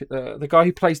his mission? The guy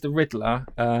who plays the Riddler,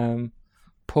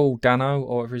 Paul Dano,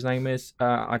 or whatever his name is.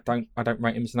 I don't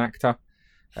rate him as an actor.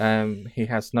 He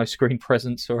has no screen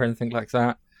presence or anything like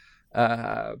that.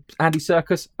 Andy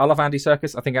Serkis, I love Andy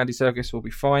Serkis. I think Andy Serkis will be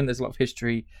fine. There's a lot of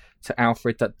history to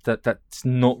Alfred that's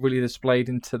not really displayed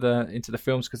into the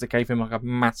films because they gave him like a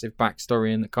massive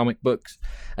backstory in the comic books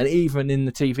and even in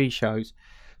the TV shows.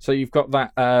 So you've got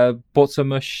that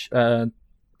Bottomush,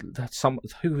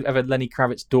 whoever Lenny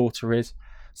Kravitz's daughter is,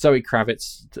 Zoe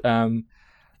Kravitz.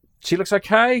 She looks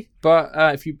okay, but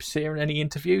if you see her in any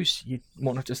interviews, you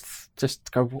want to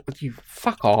just go, "You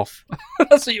fuck off."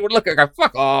 That's what you would look at. Go,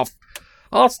 "Fuck off."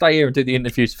 I'll stay here and do the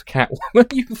interviews for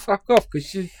Catwoman. You can fuck off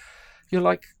because you're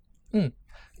like,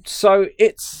 So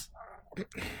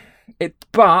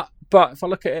but if I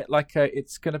look at it like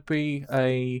it's going to be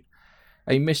a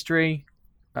mystery,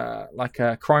 like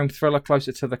a crime thriller,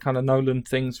 closer to the kind of Nolan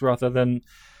things rather than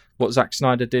what Zack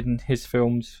Snyder did in his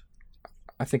films.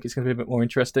 I think it's going to be a bit more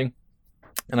interesting,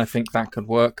 and I think that could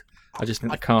work. I just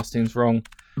think the casting's wrong,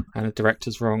 and the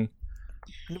director's wrong.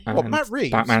 What, Matt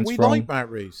Reeves? Batman's we wrong. like Matt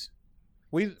Reeves.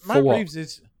 Matt Reeves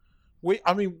is.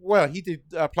 He did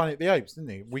Planet of the Apes,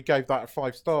 didn't he? We gave that a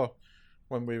 5-star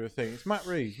when we were thinking. It's Matt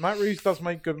Reeves. Matt Reeves does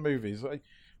make good movies.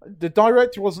 The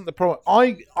director wasn't the problem.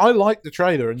 I liked the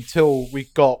trailer until we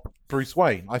got Bruce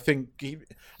Wayne. I think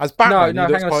as Batman,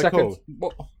 he looks hang on a quite second.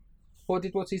 cool. What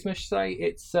did What's His Smish say?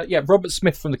 It's Robert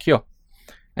Smith from The Cure.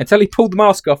 Until he pulled the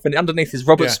mask off, and underneath is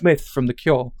Robert Smith from The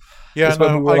Cure. Yeah, we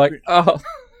were like, agree. oh.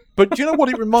 But do you know what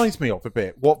it reminds me of a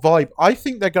bit? What vibe? I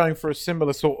think they're going for a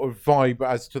similar sort of vibe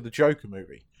as to the Joker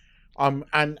movie. And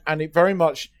it very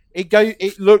much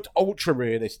it looked ultra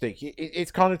realistic. It's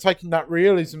kind of taking that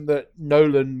realism that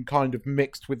Nolan kind of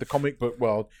mixed with the comic book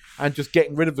world and just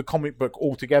getting rid of the comic book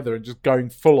altogether and just going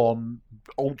full on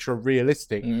ultra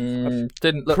realistic.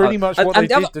 Didn't look pretty much what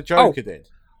the Joker did.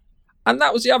 And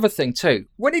that was the other thing too.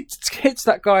 When he hits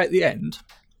that guy at the end,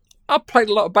 I've played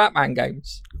a lot of Batman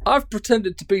games. I've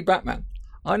pretended to be Batman.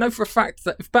 I know for a fact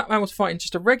that if Batman was fighting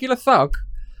just a regular thug,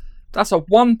 that's a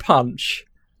one punch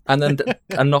and then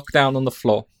a knockdown on the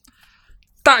floor.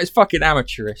 That is fucking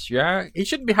amateurish, yeah? He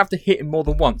shouldn't have to hit him more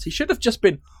than once. He should have just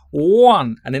been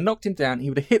one and then knocked him down. He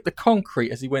would have hit the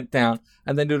concrete as he went down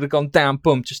and then it would have gone down,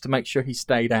 boom, just to make sure he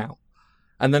stayed out.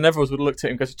 And then everyone would have looked at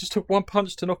him and goes, it just took one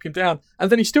punch to knock him down. And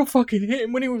then he still fucking hit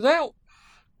him when he was out.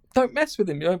 Don't mess with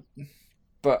him, you know?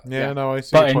 But, yeah. No, I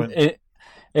see your point.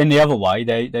 In the other way,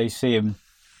 they see him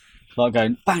like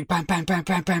going bang, bang, bang, bang,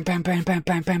 bang, bang, bang, bang, bang,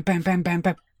 bang, bang, bang, bang, bang,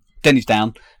 bang. Then he's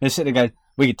down. They're sitting there going,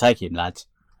 we can take him, lads.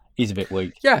 He's a bit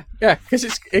weak. Yeah,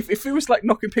 because if it was like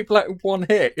knocking people out with one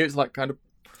hit, it was like kind of.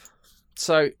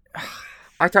 So,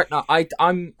 I don't know.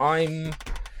 I'm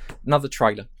another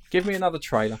trailer. Give me another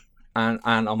trailer, and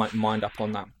I'll make my mind up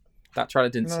on that. That trailer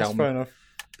didn't sell me. Fair enough.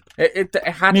 It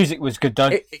had music was good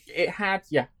though. It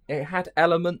had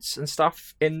elements and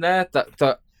stuff in there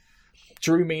that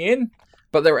drew me in,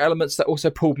 but there were elements that also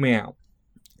pulled me out.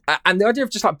 And the idea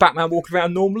of just like Batman walking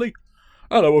around normally.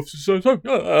 Hello, Officer So.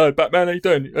 Batman, how you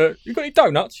doing? You got any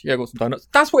donuts? Yeah, I got some donuts.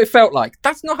 That's what it felt like.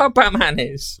 That's not how Batman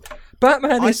is.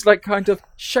 Batman is like kind of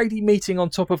shady meeting on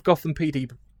top of Gotham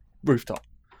PD rooftop.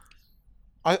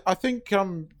 I think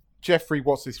Jeffrey,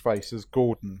 what's his face, as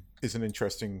Gordon is an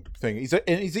interesting thing. He's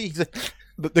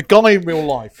the guy in real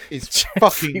life is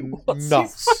fucking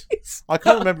nuts. I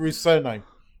can't remember his surname.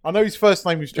 I know his first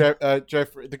name is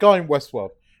Jeffrey, the guy in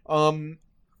Westworld.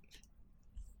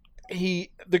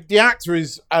 The actor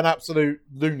is an absolute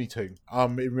Looney Tune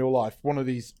in real life. One of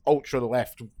these ultra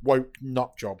left woke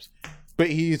nut jobs, but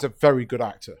he is a very good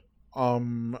actor.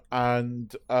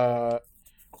 And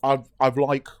I've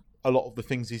liked a lot of the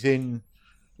things he's in,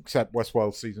 except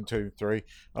Westworld season 2 and 3.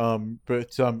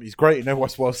 But he's great in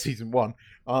Westworld season 1.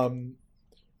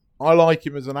 I like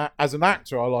him as an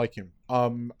actor. I like him,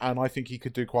 and I think he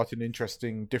could do quite an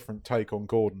interesting, different take on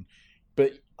Gordon.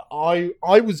 But I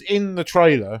was in the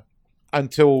trailer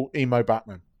until emo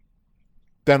Batman.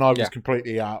 Then I was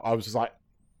completely out. I was just like,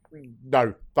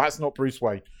 no, that's not Bruce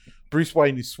Wayne. Bruce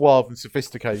Wayne is suave and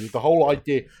sophisticated. The whole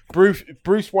idea,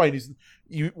 Bruce Wayne is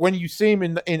when you see him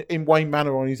in Wayne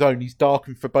Manor on his own, he's dark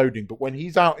and foreboding. But when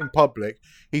he's out in public,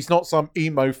 he's not some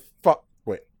emo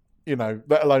fuckwit,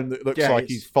 let alone that looks like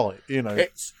he's fight.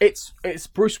 It's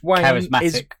Bruce Wayne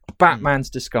is Batman's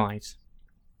disguise.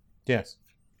 Yes.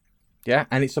 Yeah,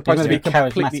 and it's supposed to be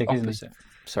completely charismatic, opposite.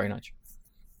 Sorry, Nigel.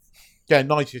 Yeah,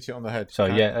 Nigel hit it on the head. So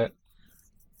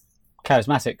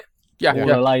charismatic. Yeah, all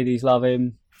the ladies love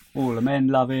him. All the men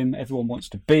love him. Everyone wants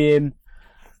to be him.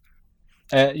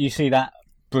 You see that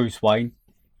Bruce Wayne.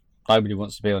 Nobody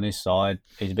wants to be on his side.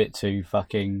 He's a bit too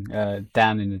fucking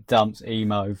down in the dumps,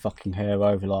 emo, fucking hair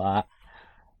over like that.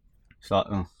 It's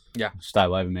like, stay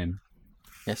away from him.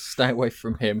 Yes, stay away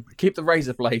from him. Keep the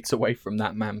razor blades away from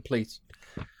that man, please.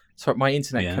 Sorry, my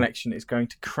internet connection is going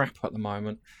to crap at the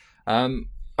moment.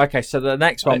 Okay, so the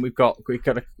next one we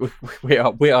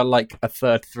are like a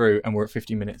third through, and we're at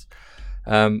 50 minutes.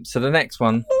 So the next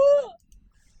one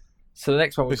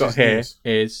we've got here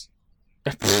is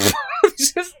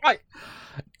it's just like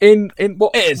in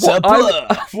what I'm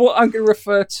going to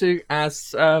refer to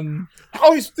as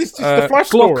this is the Flash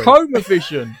story. glaucoma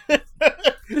vision.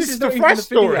 This is the Flash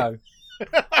story.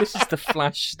 This is the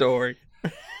Flash story.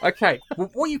 Okay,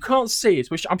 well, what you can't see is,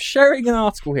 which I'm sharing an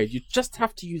article here. You just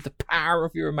have to use the power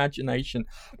of your imagination,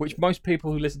 which most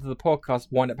people who listen to the podcast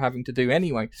wind up having to do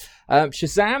anyway.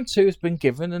 Shazam 2 has been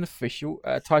given an official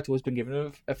title, has been given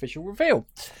an official reveal.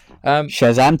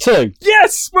 Shazam 2.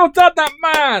 Yes, well done, that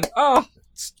man. Oh,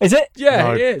 is it? Yeah,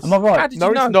 no. it is. Am I right? How did you know?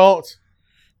 It's not.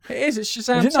 It is. It's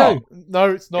Shazam is it 2. Not?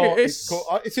 No, it's not.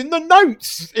 It's in the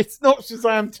notes. It's not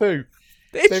Shazam 2.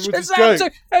 It's Shazam 2.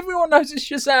 Everyone knows it's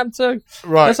Shazam 2.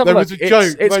 Right, there was a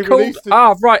joke. It's called...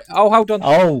 right. Oh, hold on.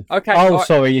 Oh, okay. Oh,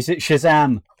 sorry. Is it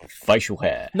Shazam facial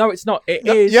hair? No, it's not. It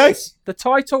is... Yes. The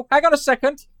title... Hang on a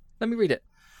second. Let me read it.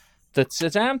 The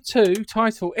Shazam 2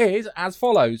 title is as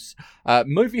follows.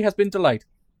 Movie has been delayed.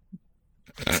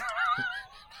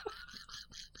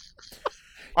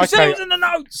 You said it was in the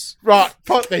notes. Right,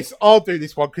 fuck this. I'll do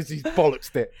this one because he's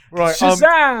bollocksed it. Right,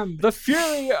 Shazam, the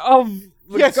fury of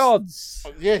the gods.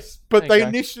 Yes, but they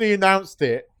initially announced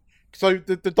it. So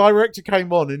the director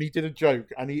came on and he did a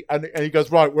joke and he goes,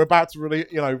 right, we're about to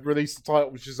release the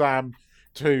title Shazam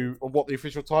 2, or what the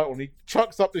official title, and he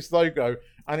chucks up this logo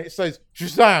and it says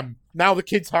Shazam. Now the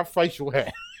kids have facial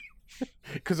hair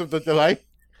because of the delay,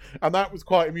 and that was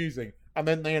quite amusing. And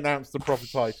then they announced the proper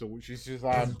title, which is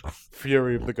Shazam: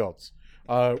 Fury of the Gods,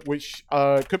 which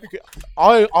could be good.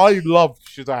 I love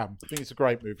Shazam. I think it's a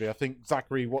great movie. I think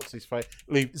Zachary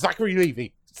Levi.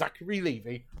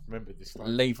 Remember this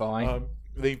name? Levi.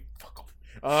 Fuck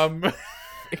off.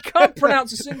 He can't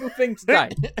pronounce a single thing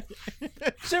today.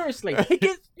 Seriously,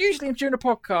 usually during a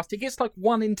podcast he gets like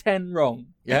 1 in 10 wrong.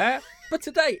 Yeah, but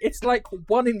today it's like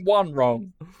 1 in 1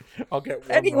 wrong. I'll get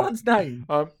one anyone's right. name.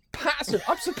 Patterson.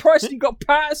 I'm surprised you got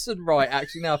Patterson right.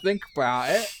 Actually, now I think about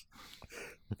it.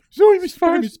 Sorry, Miss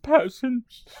Patterson.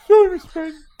 Sorry, Miss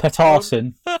Patterson.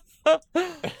 Patterson.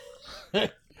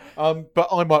 But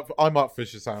I'm up for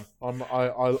Shazam.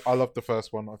 I love the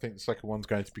first one. I think the second one's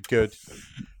going to be good.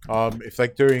 If they're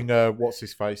doing what's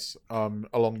his face,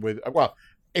 along with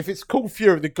if it's called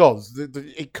Fury of the Gods,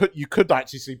 you could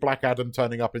actually see Black Adam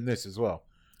turning up in this as well.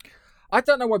 I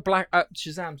don't know why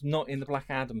Shazam's not in the Black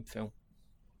Adam film.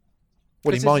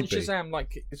 Well, he might be. Shazam,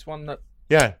 like, it's one that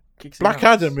Black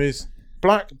Adam is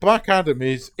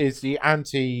the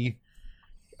anti.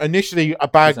 Initially a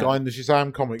bad guy in the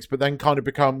Shazam comics, but then kind of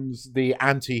becomes the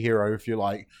anti-hero, if you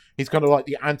like. He's kind of like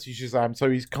the anti-Shazam, so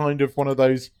he's kind of one of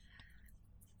those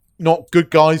not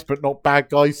good guys, but not bad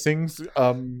guys things.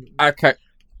 Okay,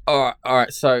 all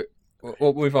right. So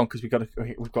we'll move on because we've got a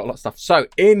lot of stuff. So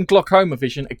in glaucoma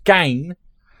vision again,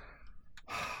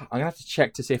 I'm gonna have to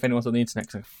check to see if anyone's on the internet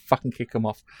because I fucking kick them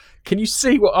off. Can you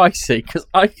see what I see? Because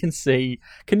I can see.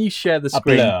 Can you share the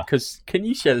screen? Can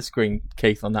you share the screen,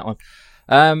 Keith, on that one?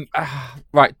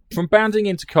 Right, from bounding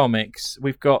into comics,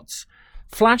 we've got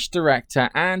Flash director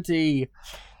Andy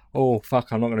Oh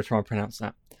fuck! I'm not going to try and pronounce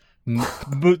that.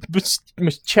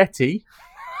 Muschietti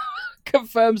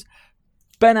confirms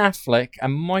Ben Affleck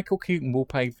and Michael Keaton will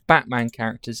play Batman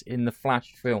characters in the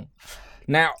Flash film.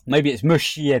 Now, maybe it's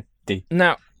Muschietti.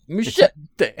 Now,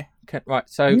 Muschietti. Okay, right,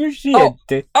 so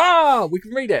Muschietti. we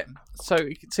can read it. So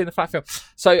you can see in the Flash film.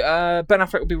 So Ben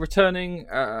Affleck will be returning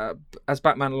as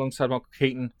Batman alongside Michael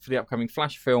Keaton for the upcoming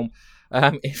Flash film.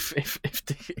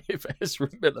 If Ezra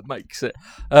Miller makes it.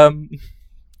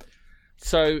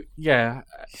 So yeah,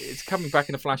 it's coming back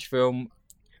in a Flash film.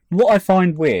 What I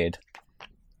find weird.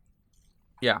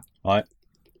 Yeah. Right.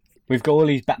 We've got all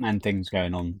these Batman things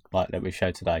going on, like that we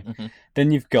showed today. Mm-hmm.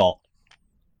 Then you've got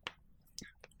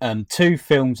 2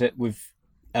 films with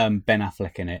Ben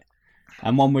Affleck in it,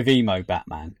 and one with emo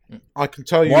Batman. I can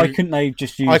tell you. Why couldn't they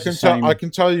just use the same? I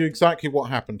can tell you exactly what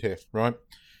happened here, right?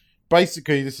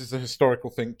 Basically, this is a historical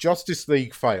thing. Justice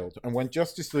League failed, and when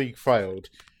Justice League failed,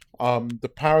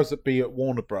 the powers that be at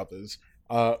Warner Brothers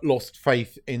lost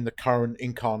faith in the current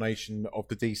incarnation of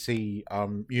the DC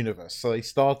universe. So they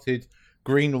started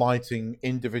green-lighting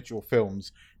individual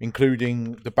films,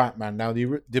 including the Batman. Now,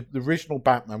 the original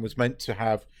Batman was meant to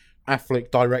have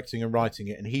Affleck directing and writing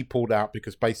it, and he pulled out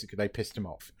because basically they pissed him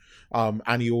off.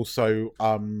 And he also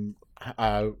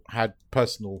had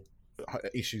personal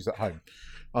issues at home.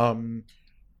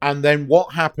 And then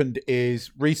what happened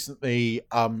is recently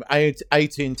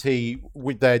AT&T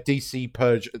with their DC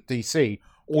purge at DC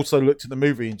also looked at the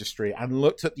movie industry and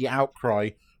looked at the outcry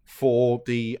for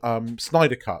the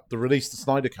Snyder Cut. The release of the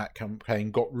Snyder Cut campaign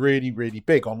got really, really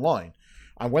big online.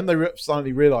 And when they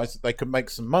finally realized that they could make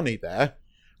some money there,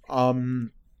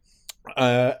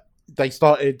 they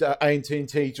started,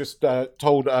 AT&T just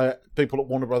told people at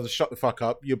Warner Brothers, shut the fuck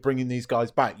up, you're bringing these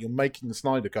guys back, you're making the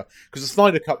Snyder Cut. Because the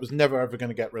Snyder Cut was never ever going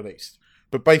to get released.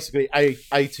 But basically,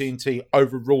 AT&T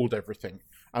overruled everything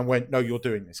and went, no, you're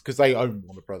doing this. Because they own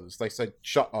Warner Brothers. They said,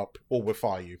 shut up or we'll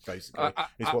fire you, basically,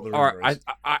 is what the rumor is.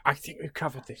 I think we've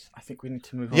covered this. I think we need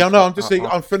to move on. Yeah, no, I'm just saying,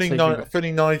 I'm filling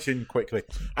Nigel quickly.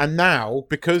 And now,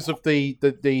 because of the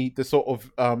sort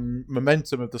of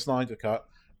momentum of the Snyder Cut,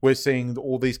 we're seeing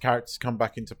all these characters come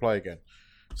back into play again.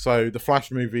 So the Flash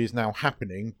movie is now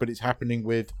happening, but it's happening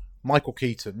with Michael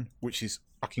Keaton, which is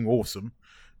fucking awesome,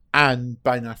 and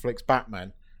Ben Affleck's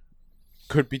Batman.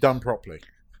 Could be done properly.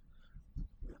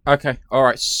 Okay, all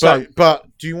right. So, but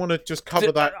do you want to just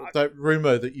cover that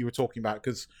rumor that you were talking about?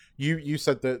 Because you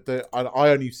said that I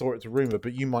only saw it as a rumor,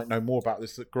 but you might know more about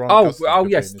this. That Grant Gustin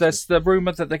yes, there's the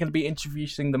rumor that they're going to be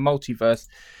introducing the multiverse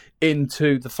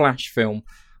into the Flash film.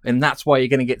 And that's why you're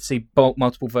going to get to see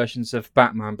multiple versions of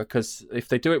Batman, because if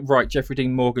they do it right, Jeffrey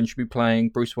Dean Morgan should be playing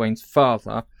Bruce Wayne's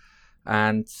father,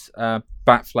 and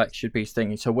Batfleck should be his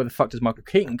thing. So where the fuck does Michael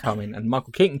Keaton come in? And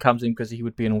Michael Keaton comes in because he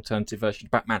would be an alternative version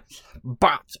of Batman.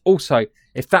 But also,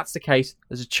 if that's the case,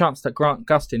 there's a chance that Grant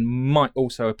Gustin might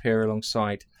also appear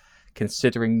alongside,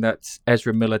 considering that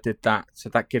Ezra Miller did that. So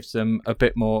that gives them a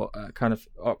bit more kind of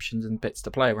options and bits to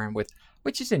play around with,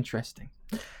 which is interesting.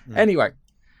 Anyway,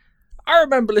 I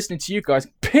remember listening to you guys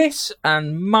piss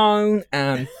and moan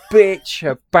and bitch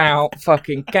about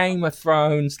fucking Game of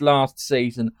Thrones last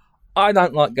season. I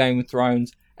don't like Game of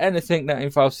Thrones. Anything that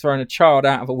involves throwing a child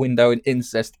out of a window and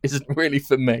incest isn't really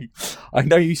for me. I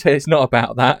know you say it's not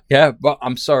about that, yeah, but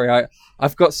I'm sorry.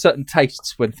 I've got certain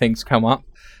tastes when things come up,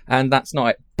 and that's not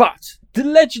it. But the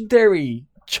legendary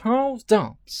Charles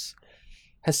Dance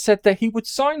has said that he would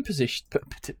sign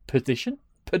petition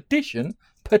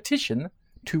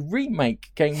to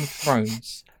remake Game of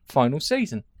Thrones final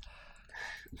season.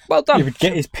 Well done. He would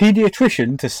get his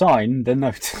paediatrician to sign the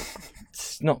note.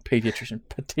 It's not paediatrician,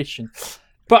 petition.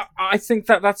 But I think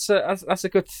that's a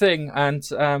good thing, and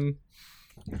that's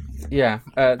yeah.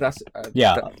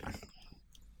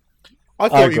 I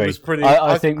thought he was pretty.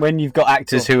 I think when you've got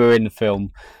actors who are in the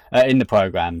film, in the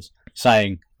programs,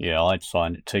 saying, "Yeah, I'd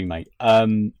sign it too, mate,"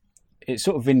 it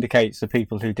sort of vindicates the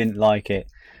people who didn't like it.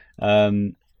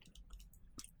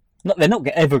 They're not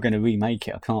ever going to remake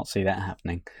it. I can't see that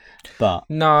happening. But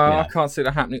no, I can't see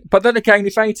that happening. But then again,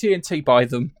 if AT&T buy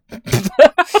them,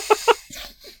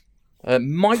 it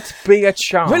might be a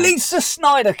chance. Release the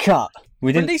Snyder Cut.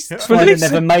 We didn't. Snyder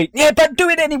never made. Yeah, but do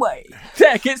it anyway.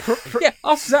 Yeah,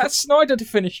 after that, Snyder to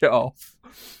finish it off.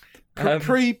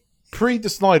 Pre the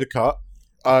Snyder Cut,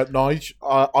 Nige,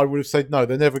 I would have said no.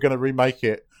 They're never going to remake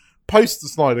it. Post the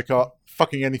Snyder Cut,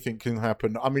 fucking anything can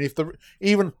happen. I mean, if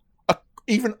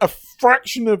even a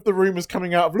fraction of the rumours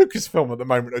coming out of Lucasfilm at the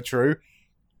moment are true,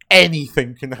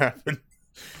 anything can happen.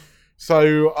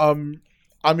 So,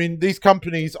 I mean, these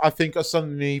companies, I think, are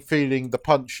suddenly feeling the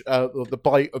punch, or the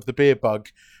bite of the beer bug,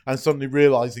 and suddenly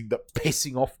realising that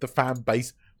pissing off the fan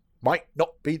base might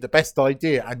not be the best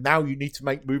idea. And now you need to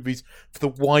make movies for the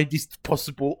widest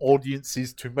possible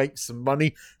audiences to make some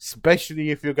money,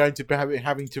 especially if you're going to be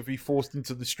having to be forced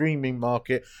into the streaming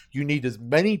market. You need as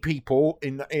many people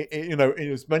in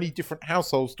as many different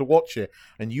households to watch it,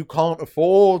 and you can't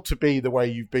afford to be the way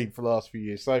you've been for the last few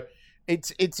years. So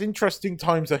it's interesting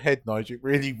times ahead, Nigel. It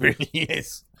really, really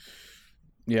is.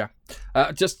 Yeah.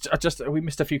 Just we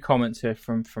missed a few comments here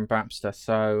from Babster.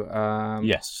 So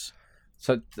Yes.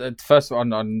 So the first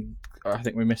one I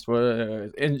think we missed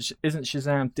isn't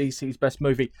Shazam DC's best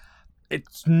movie?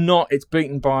 It's not. It's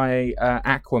beaten by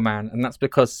Aquaman, and that's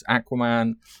because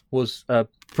Aquaman was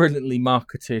brilliantly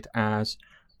marketed as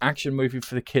action movie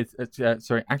for the kids.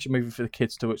 Action movie for the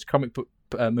kids to watch, comic book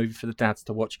movie for the dads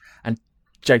to watch, and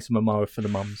Jason Momoa for the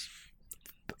mums.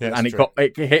 Yeah, and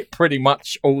it hit pretty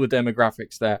much all the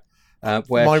demographics there,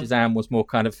 where Shazam was more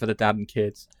kind of for the dad and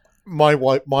kids. My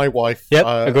wife,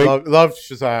 agreed. loves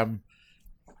Shazam,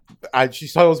 and she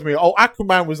tells me, "Oh,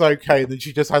 Aquaman was okay." And then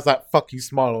she just has that fucking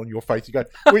smile on your face. You go,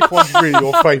 "Which one's really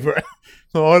your favorite?"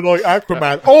 So I like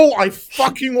Aquaman. Oh, I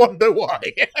fucking wonder why.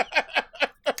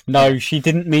 No, she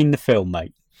didn't mean the film,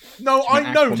 mate. No,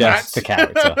 I know Just that. the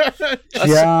character.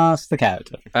 Just the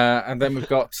character. And then we've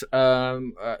got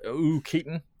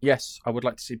Keaton. Yes, I would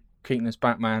like to see Keaton as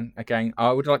Batman again.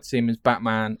 I would like to see him as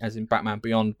Batman, as in Batman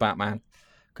Beyond Batman,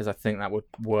 because I think that would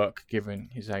work given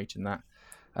his age and that.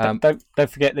 Don't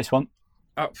forget this one.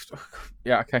 Oh,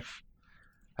 yeah, okay.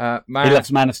 He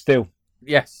loves Man of Steel.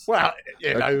 Yes. Well,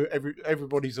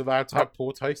 everybody's allowed to have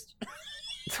poor taste.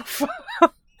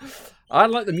 I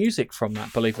like the music from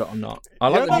that, believe it or not. I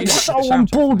like the I'm music. so on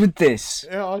board with this.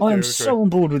 Yeah, I am so on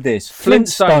board with this.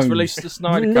 Flintstones released the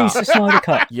Snyder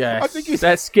Cut. Yes. I think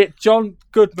Let's get John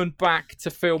Goodman back to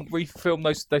refilm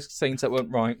those scenes that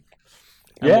weren't right.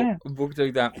 And we'll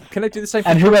do that. Can I do the same?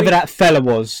 And whoever that fella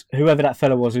was who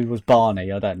was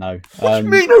Barney, I don't know. What do you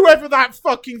mean, whoever that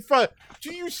fucking fella?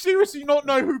 Do you seriously not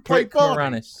know who played Rick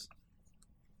Barney? Moranis.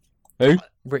 Who?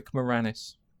 Rick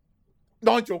Moranis.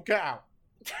 Nigel, get out.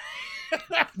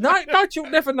 No, Nigel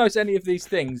never knows any of these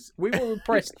things. We were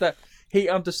impressed that he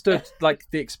understood like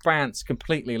The Expanse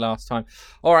completely last time.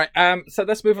 All right, so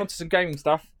let's move on to some gaming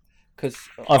stuff because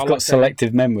I've got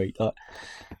selective memory.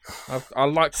 I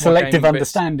like selective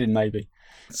understanding, maybe.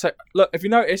 So look, if you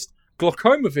noticed,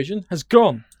 Glaucoma Vision has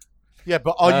gone. Yeah,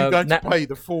 but are you going to play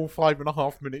the full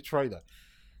 5.5 minute trailer?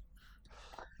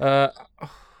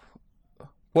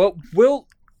 Well,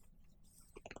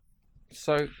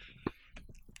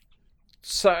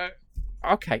 So,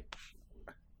 okay.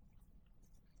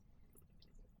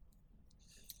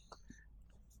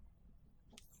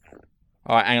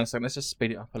 All right, hang on a second. Let's just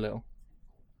speed it up a little.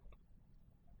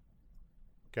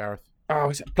 Gareth. Oh,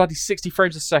 is it bloody 60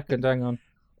 frames a second? Hang on.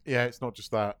 Yeah, it's not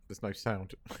just that. There's no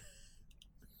sound.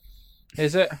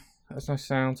 Is it? There's no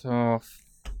sound. Oh.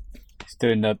 It's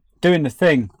doing the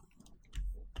thing.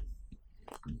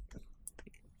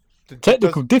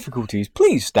 Technical difficulties.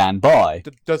 Please stand by.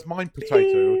 Does mine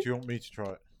potato, or do you want me to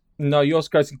try it? No, yours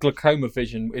goes in Glaucoma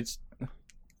Vision. It's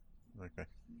okay.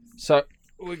 So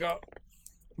we got.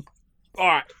 All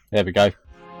right. There we go.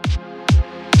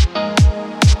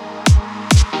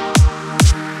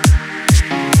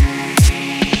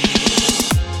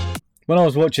 When I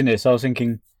was watching this, I was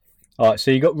thinking, all right,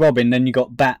 so you got Robin, then you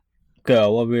got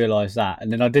Batgirl. I realised that,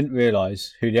 and then I didn't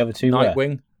realise who the other two were.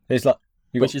 Nightwing. There's like.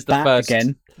 Which is the first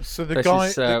again. So the guy,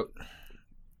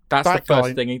 that's the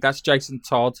first thingy. That's Jason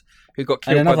Todd, who got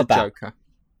killed by the Joker.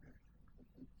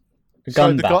 The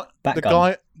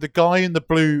guy in the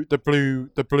blue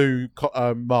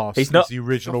mask is the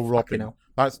original Robin.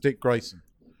 That's Dick Grayson,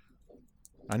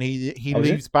 and he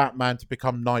leaves Batman to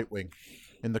become Nightwing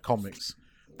in the comics.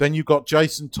 Then you've got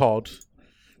Jason Todd,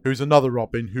 who's another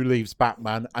Robin who leaves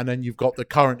Batman, and then you've got the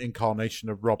current incarnation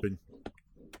of Robin.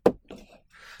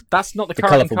 That's not the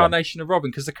current incarnation of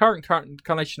Robin, because the current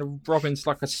incarnation of Robin's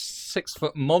like a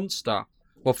 6-foot monster.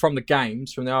 Well, from the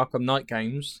games, from the Arkham Knight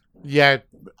games. Yeah,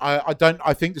 I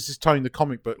think this is towing the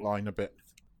comic book line a bit.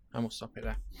 And we'll stop it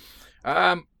there.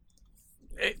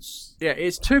 It's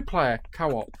 2-player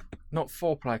co-op, not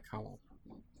 4-player co-op.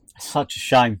 Such a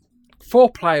shame.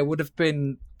 4-player would have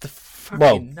been the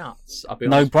fucking nuts. I'll be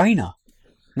honest. No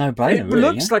brainer. It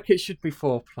looks like it should be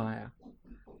 4-player.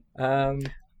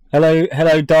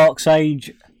 Hello,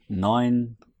 Darksage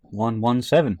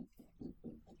 9117.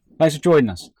 Thanks for joining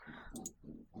us.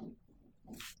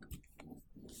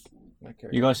 Okay.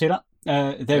 You guys see that?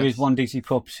 There is one DC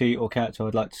property or character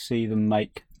I'd like to see them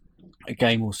make a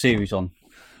game or series on.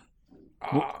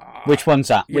 Which one's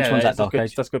that? Which one's that,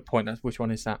 Darksage? That's a good point. Which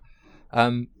one is that?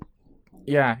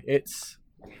 It's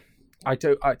I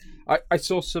do. I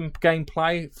saw some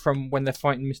gameplay from when they're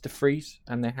fighting Mr. Freeze,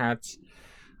 and they had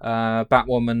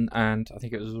Batwoman and I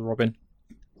think it was Robin,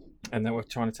 and they were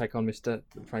trying to take on Mr.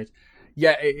 Freeze.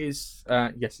 Yeah, it is.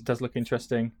 Yes, it does look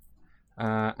interesting,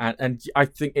 and I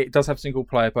think it does have single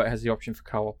player, but it has the option for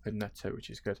co-op in there too, which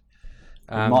is good.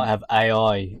 It might have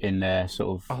AI in there,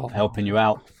 sort of helping you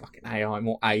out. Fucking AI,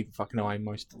 more A than fucking I in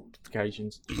most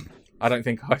occasions. I don't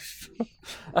think I've.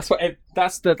 That's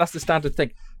the standard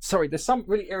thing. Sorry, there's some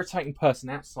really irritating person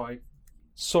outside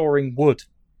sawing wood.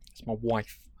 It's my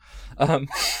wife.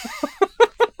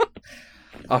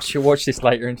 She'll watch this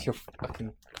later and she'll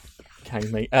fucking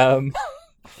cane me.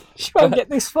 She won't get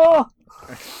this far.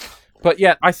 But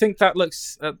yeah, I think that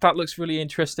looks really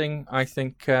interesting. I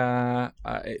think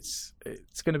it's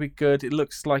going to be good. It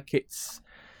looks like it's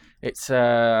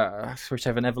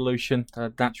whichever an evolution,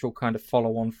 a natural kind of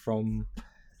follow on from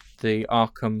the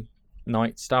Arkham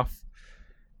Knight stuff.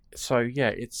 So yeah,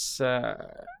 it's good.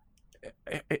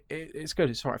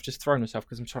 It's alright. I've just thrown myself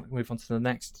because I'm trying to move on to the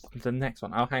next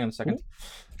one. Oh, hang on a second.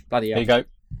 Bloody hell. There you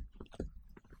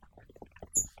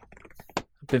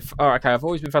go. Okay, I've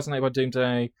always been fascinated by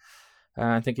Doomsday.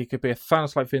 I think he could be a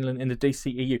Thanos-like villain in the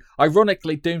DCEU.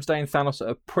 Ironically, Doomsday and Thanos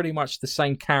are pretty much the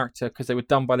same character because they were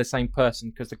done by the same person.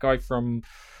 Because the guy from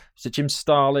Jim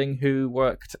Starlin, who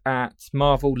worked at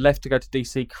Marvel, left to go to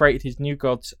DC, created his New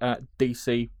Gods at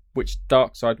DC, which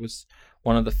Darkseid was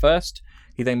one of the first.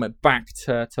 He then went back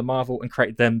to Marvel and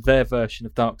created their version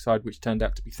of Darkseid, which turned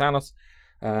out to be Thanos,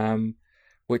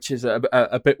 which is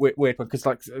a bit weird because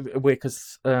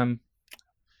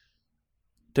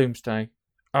Doomsday.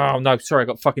 Oh no, sorry, I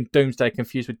got fucking Doomsday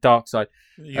confused with Darkseid.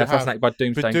 Fascinated by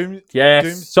Doomsday. Sorry.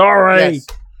 Yes.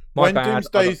 When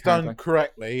Doomsday's done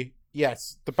correctly,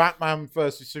 yes, the Batman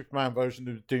versus Superman version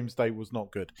of Doomsday was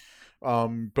not good.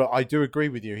 But I do agree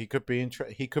with you. He could be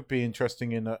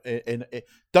interesting in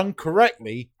done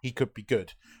correctly. He could be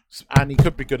good, and he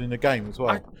could be good in a game as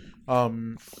well.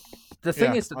 The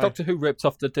thing is that Doctor Who ripped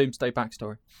off the Doomsday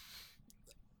backstory,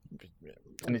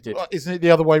 and it did. Isn't it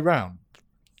the other way round?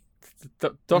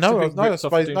 Doctor Who ripped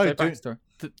off the Doomsday backstory.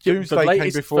 Doomsday the latest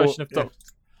came before version of Doctor.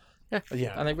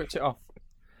 Yeah, and they ripped it off.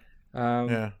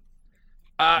 Oh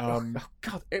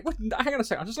God! Hang on a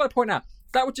second. I'd just like to point out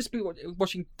that would just be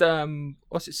watching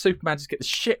Superman just get the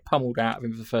shit pummeled out of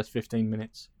him for the first 15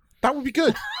 minutes. That would be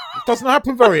good. It doesn't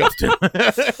happen very often.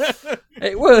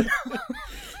 It would.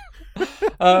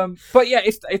 But yeah,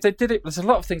 if they did it, there's a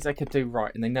lot of things they could do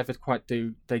right, and they never quite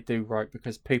do. They do right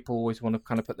because people always want to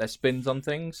kind of put their spins on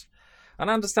things. And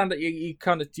I understand that you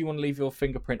kind of do want to leave your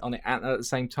fingerprint on it, and at the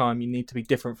same time, you need to be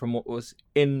different from what was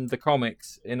in the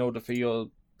comics in order for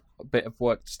your bit of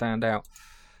work to stand out.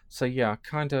 So yeah, I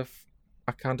kind of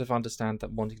understand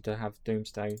that wanting to have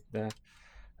Doomsday there.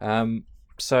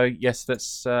 So yes,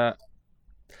 this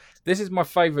is my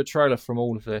favourite trailer from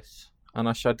all of this, and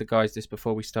I showed the guys this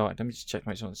before we started. Let me just check,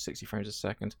 make sure it's 60 frames a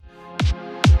second.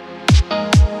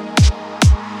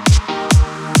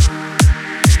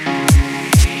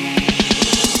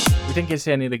 We didn't get to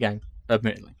see any of the game,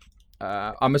 admittedly.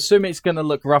 I'm assuming it's going to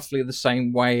look roughly the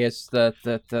same way as the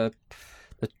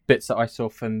bits that I saw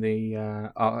from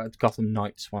the Gotham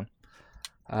Knights one.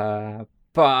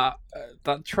 But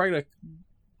that trailer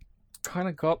kind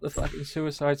of got the fucking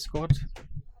Suicide Squad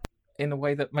in a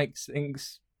way that makes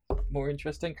things more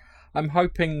interesting. I'm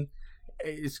hoping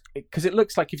because it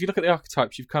looks like if you look at the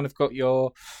archetypes, you've kind of got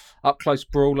your up-close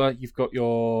brawler, you've got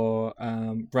your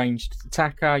ranged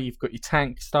attacker, you've got your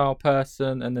tank style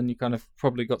person, and then you kind of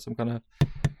probably got some kind of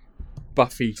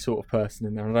Buffy sort of person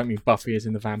in there. I don't mean Buffy as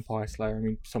in the Vampire Slayer. I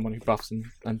mean someone who buffs and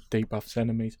debuffs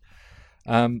enemies.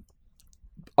 I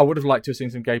would have liked to have seen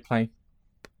some gameplay,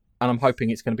 and I'm hoping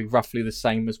it's going to be roughly the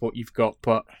same as what you've got,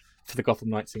 but for the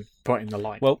Gotham Knights thing, put in the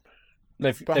line. Well,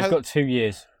 they've got 2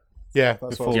 years. Yeah,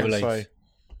 that's before what I was going to release. say.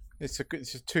 It's a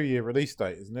 2-year release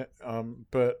date, isn't it?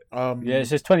 Yeah, it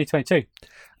says 2022.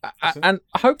 And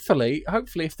hopefully,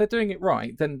 if they're doing it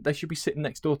right, then they should be sitting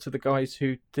next door to the guys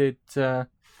who did do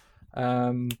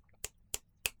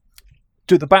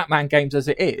the Batman games as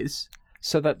it is,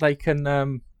 so that they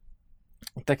can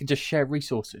just share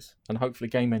resources and hopefully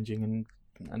game engine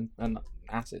and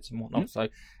assets and whatnot. So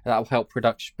that'll help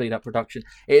speed up production.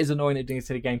 It is annoying it didn't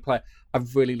see the gameplay. I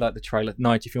really like the trailer.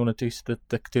 Nigel, if you want to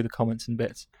do the comments and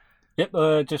bits. Yep,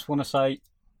 just want to say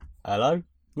hello,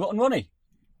 Rotten Ronnie.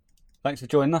 Thanks for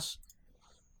joining us.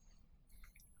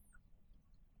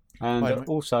 And Hi, mate.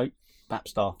 also,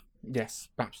 Bapstar. Yes,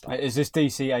 Bapstar. Is this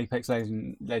DC Apex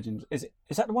Legends? Is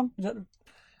that the one? Is that the...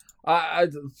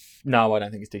 No, I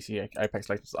don't think it's DC Apex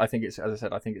Legends. I think it's, as I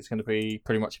said, I think it's going to be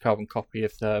pretty much a carbon copy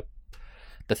of the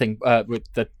the thing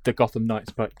with the Gotham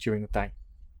Knights, but during the day.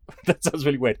 That sounds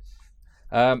really weird.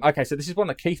 Okay, so this is one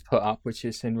that Keith put up, which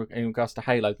is in regards to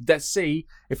Halo. Let's see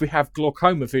if we have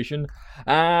glaucoma vision.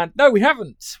 No, we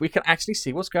haven't. We can actually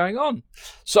see what's going on.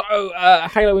 So,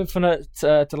 Halo Infinite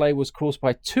delay was caused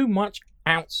by too much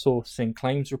outsourcing,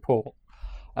 claims report.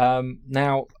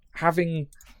 Now, having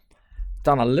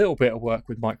done a little bit of work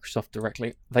with Microsoft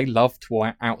directly, they love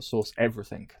to outsource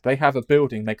everything. They have a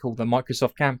building they call the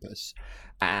Microsoft Campus,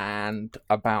 and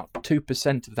about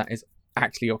 2% of that is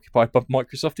actually occupied by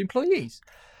Microsoft employees.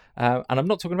 And I'm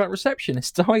not talking about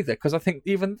receptionists either, because I think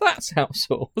even that's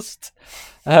outsourced.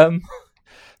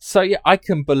 So yeah, I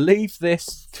can believe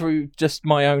this through just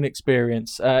my own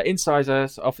experience.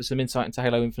 Insiders offer some insight into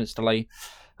Halo Infinite's delay,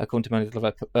 according to many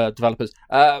developers.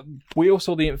 We all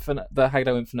saw the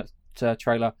Halo Infinite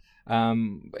trailer.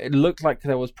 It looked like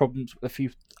there was problems with a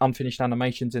few unfinished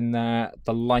animations in there.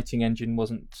 The lighting engine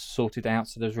wasn't sorted out,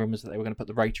 so there's rumours that they were going to put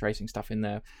the ray tracing stuff in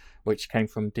there, which came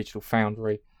from Digital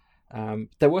Foundry.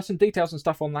 There were some details and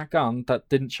stuff on that gun that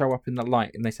didn't show up in the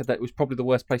light, and they said that it was probably the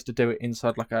worst place to do it,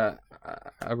 inside like a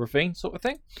ravine sort of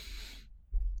thing.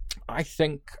 I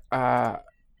think that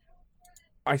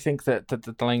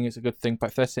the delaying is a good thing, but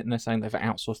if they're sitting there saying they've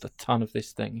outsourced a ton of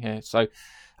this thing here, so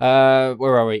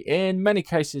where are we? In many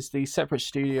cases, these separate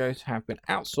studios have been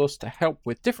outsourced to help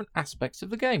with different aspects of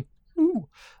the game.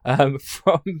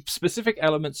 From specific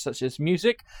elements such as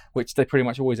music, which they pretty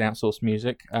much always outsource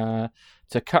music, to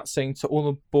cutscenes, to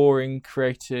all the boring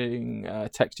creating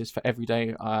textures for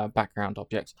everyday background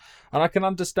objects. And I can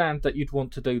understand that you'd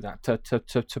want to do that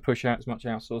to push out as much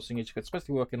outsourcing as you could,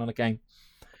 especially working on a game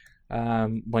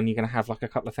when you're going to have like a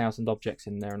couple of thousand objects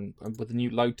in there, and with the new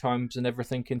load times and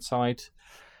everything inside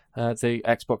the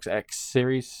Xbox X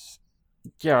series.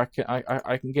 Yeah,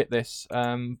 I can get this,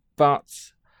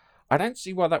 but I don't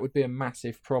see why that would be a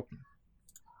massive problem.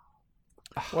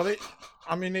 Well, the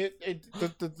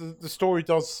story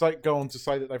does go on to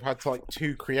say that they've had like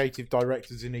 2 creative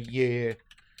directors in a year,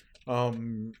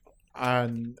 and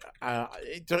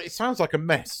it sounds like a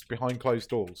mess behind closed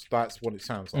doors. That's what it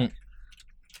sounds like.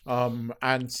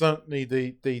 And certainly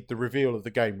the reveal of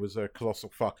the game was a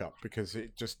colossal fuck up, because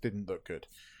it just didn't look good.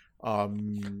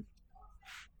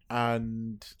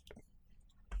 And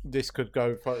this could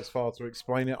go as far to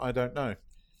explain it. I don't know.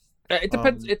 It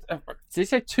depends. Did you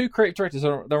say 2 creative directors?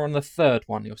 They're on the 3rd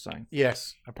one, you're saying?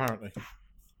 Yes, apparently.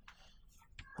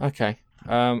 Okay.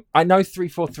 I know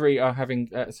 343 are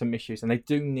having some issues, and they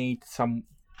do need some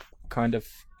kind of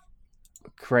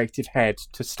creative head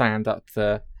to stand at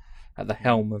the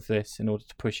helm of this in order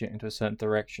to push it into a certain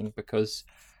direction, because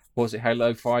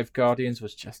Halo 5 Guardians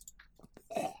was just...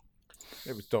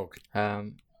 It was dog.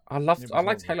 I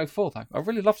liked Halo 4 though. I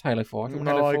really loved Halo 4. I thought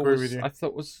Halo 4 I agree with you. I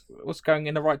thought was going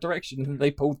in the right direction, and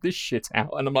they pulled this shit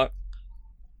out, and I'm like,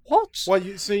 what? Well,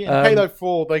 you see, in Halo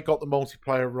 4 they got the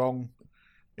multiplayer wrong.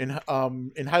 In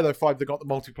Halo 5 they got the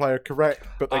multiplayer correct,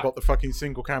 but they got the fucking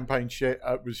single campaign shit.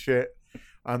 Was shit,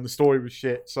 and the story was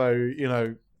shit. So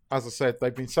as I said,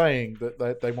 they've been saying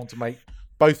that they want to make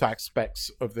both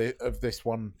aspects of this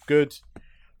one good,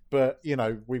 but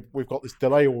we've got this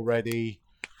delay already.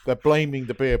 They're blaming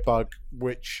the beer bug,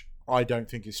 which I don't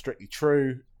think is strictly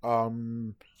true.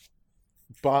 But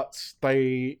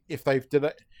if they've did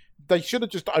it, they should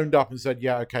have just owned up and said,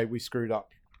 "Yeah, okay, we screwed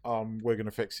up. We're going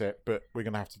to fix it, but we're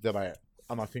going to have to delay it."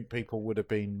 And I think people would have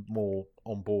been more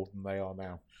on board than they are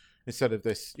now, instead of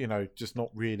this, just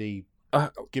not really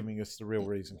giving us the real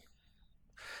reason.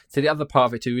 So the other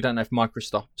part of it too, we don't know if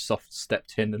Microsoft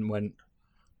stepped in and went,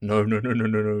 no.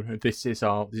 This is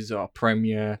our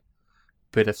premier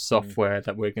bit of software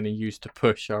that we're going to use to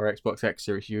push our Xbox X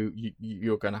series.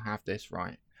 You're going to have this,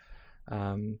 right?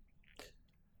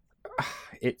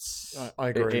 It's I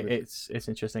agree. It's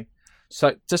interesting.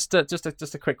 So just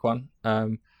a quick one. I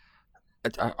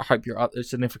hope your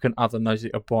significant other knows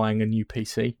that you're buying a new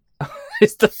PC.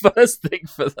 It's the first thing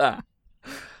for that,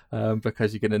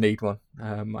 because you're going to need one.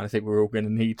 I think we're all going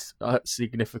to need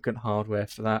significant hardware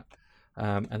for that.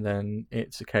 And then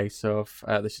it's a case of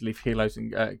they should leave Halos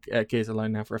and Gears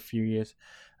alone now for a few years.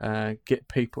 Get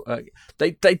people.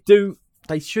 They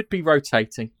should be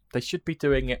rotating. They should be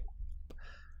doing it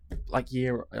like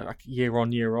year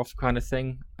on, year off kind of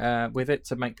thing with it,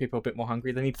 to make people a bit more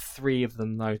hungry. They need 3 of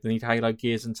them though. They need Halo,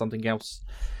 Gears, and something else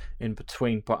in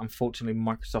between. But unfortunately,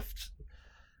 Microsoft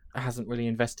hasn't really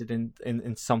invested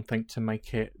in something to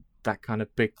make it that kind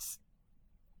of big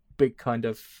kind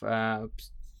of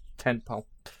tentpole.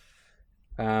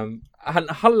 And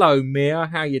hello, Mia.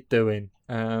 How you doing?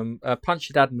 Punch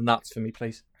your dad in the nuts for me,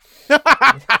 please.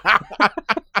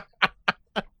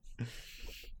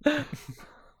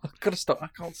 gotta stop. I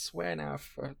can't swear now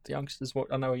if the youngsters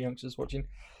I know a youngster's watching.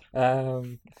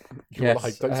 You're Yes.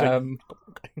 like, don't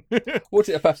say- What's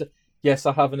it about? Yes,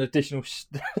 I have an additional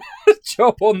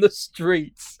job on the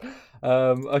streets.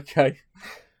 Okay.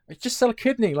 Just sell a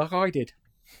kidney like I did.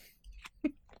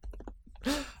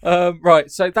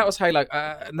 Right, so that was Halo.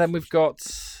 And then we've got,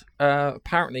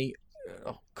 apparently...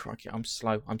 Oh, crikey, I'm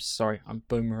slow. I'm sorry. I'm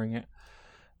boomering it.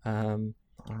 I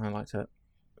like to...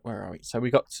 Where are we? So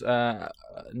we got a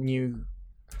new...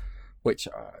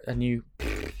 And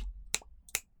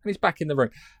he's back in the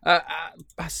room. No,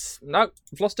 I've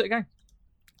lost it again.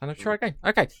 And I'll try again.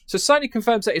 Okay, so Sony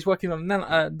confirms that it's working on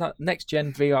a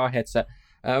next-gen VR headset.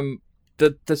 The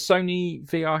Sony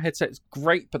VR headset is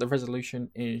great, but the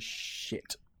resolution is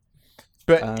shit.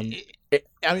 But I mean,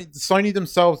 Sony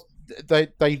themselves,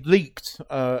 they leaked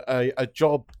a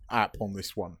job app on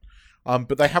this one,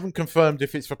 but they haven't confirmed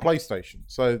if it's for PlayStation.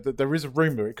 So there is a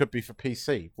rumor it could be for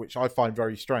PC, which I find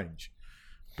very strange.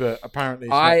 But apparently,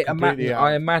 it's not completely out.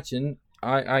 I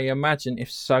imagine if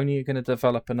Sony are going to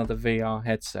develop another VR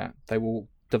headset, they will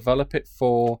develop it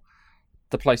for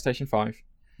the PlayStation 5,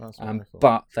 That's what I thought.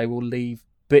 but they will leave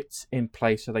bits in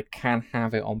place so they can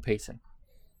have it on PC.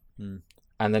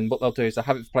 And then what they'll do is they'll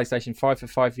have it for PlayStation 5 for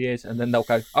 5 years, and then they'll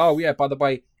go, oh yeah, by the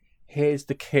way, here's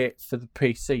the kit for the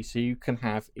PC, so you can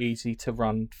have easy to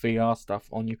run VR stuff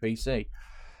on your PC.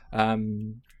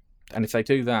 And if they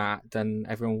do that, then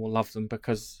everyone will love them,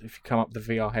 because if you come up with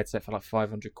a VR headset for like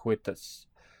 500 quid, that's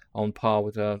on par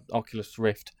with the Oculus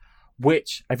Rift.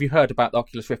 Which, have you heard about the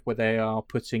Oculus Rift where they are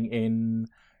putting in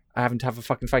having to have a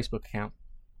fucking Facebook account?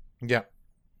 Yeah.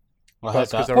 I heard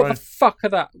that. What the fuck are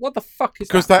that? What the fuck is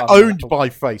that? Because they're owned by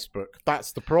Facebook.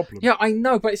 That's the problem. Yeah, I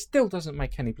know, but it still doesn't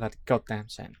make any bloody goddamn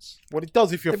sense. Well, it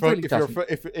does if you're It really the Facebook.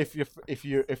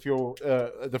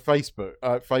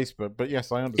 But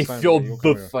yes, I understand. If you're where the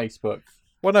coming from. Facebook.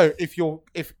 Well, no, if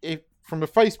from a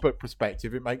Facebook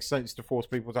perspective, it makes sense to force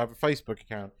people to have a Facebook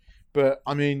account. But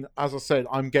I mean, as I said,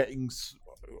 I'm getting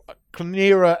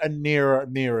nearer and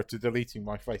nearer to deleting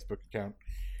my Facebook account.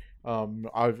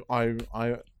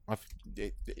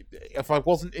 If I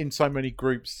wasn't in so many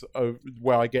groups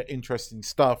where I get interesting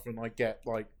stuff and I get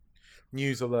like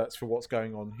news alerts for what's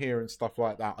going on here and stuff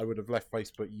like that, I would have left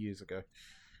Facebook years ago.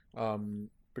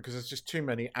 Because there's just too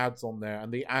many ads on there,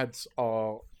 and the ads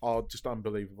are just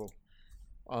unbelievable.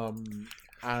 And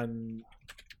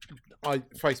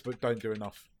Facebook don't do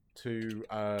enough to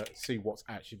see what's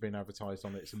actually been advertised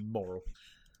on it. It's immoral.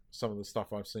 Some of the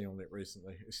stuff I've seen on it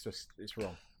recently, it's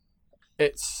wrong.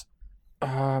 It's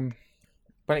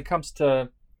when it comes to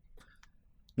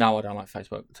no, I don't like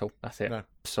Facebook at all. That's it. No.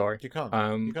 Sorry, You can't.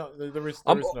 Um, There is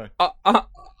I'm, no.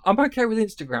 I'm okay with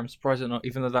Instagram, surprisingly not,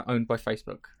 even though they're owned by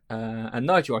Facebook. And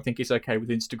Nigel, I think, is okay with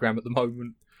Instagram at the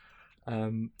moment.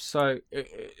 So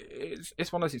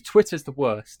it's one of those things. Twitter's the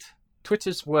worst.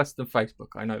 Twitter's worse than Facebook.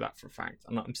 I know that for a fact.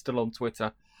 And I'm still on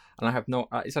Twitter, and I have not.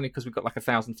 It's only because we've got like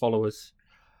 1,000 followers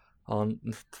on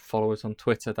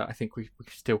Twitter that I think we've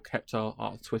still kept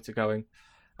our Twitter going.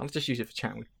 I'll just use it for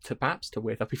chatting to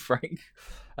with. I'll be frank.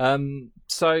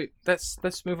 So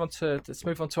let's move on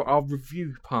to our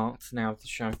review part now of the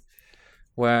show,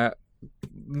 where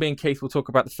me and Keith will talk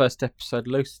about the first two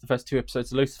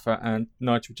episodes of Lucifer, and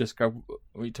Nigel will just go,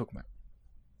 "What are you talking about?"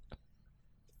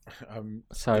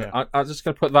 Yeah. I'm just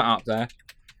going to put that up there.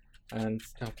 And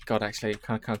oh god, actually, it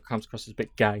kind of comes across as a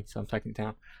bit gay, so I'm taking it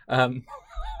down.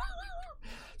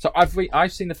 So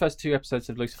I've seen the first 2 episodes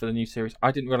of Lucifer, the new series.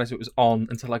 I didn't realise it was on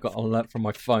until I got an alert from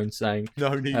my phone saying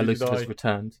Lucifer's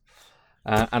returned.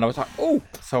 And I was like, oh!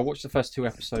 So I watched the first 2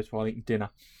 episodes while eating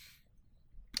dinner.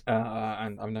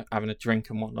 And I'm having a drink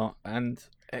and whatnot. And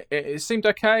it seemed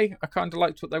okay. I kind of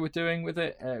liked what they were doing with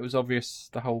it. It was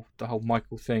obvious, the whole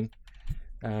Michael thing.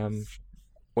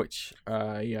 Which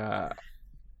I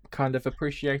kind of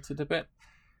appreciated a bit.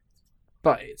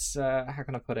 But it's, how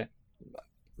can I put it?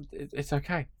 It's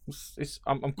okay.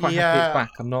 I'm quite happy it's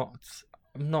back. I'm not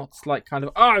like kind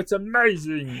of, oh, it's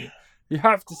amazing. You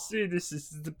have to see this.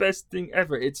 This is the best thing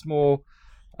ever. It's more,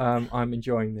 I'm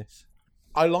enjoying this.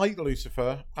 I like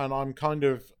Lucifer, and I'm kind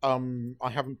of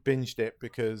I haven't binged it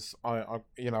because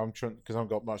I'm trying, because I haven't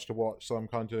got much to watch. So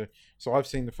I've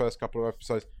seen the first couple of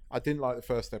episodes. I didn't like the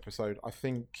first episode. I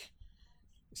think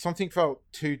something felt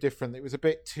too different. It was a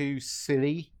bit too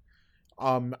silly.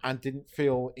 And didn't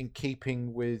feel in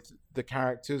keeping with the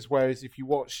characters. Whereas if you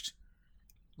watched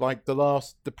like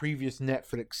the previous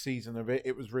Netflix season of it,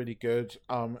 it was really good.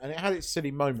 And it had its silly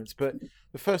moments, but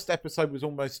the first episode was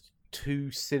almost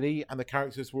too silly, and the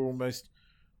characters were almost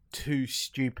too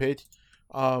stupid.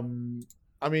 I mean,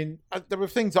 there were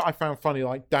things that I found funny,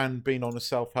 like Dan being on a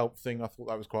self-help thing. I thought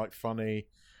that was quite funny.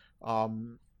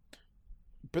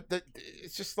 But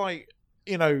it's just like,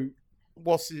 you know,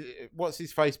 what's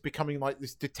his face becoming like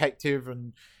this detective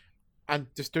and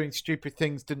just doing stupid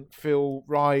things didn't feel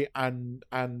right, and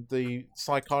the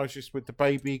psychiatrist with the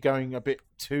baby going a bit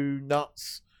too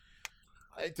nuts.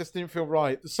 It just didn't feel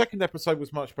right. The second episode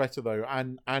was much better though,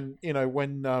 and you know,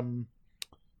 when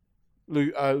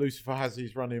Lucifer has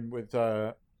his run in with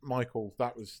Michael,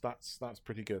 that's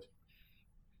pretty good.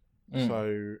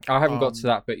 So I haven't got to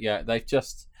that bit yet. They've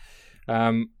just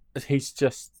he's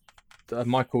just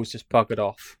Michael's just buggered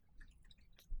off.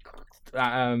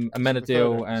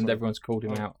 Amenadiel and everyone's called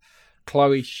him out.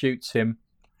 Chloe shoots him,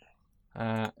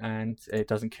 and it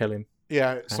doesn't kill him.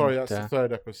 Yeah, sorry, that's the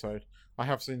third episode. I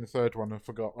have seen the third one. I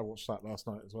forgot. I watched that last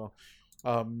night as well.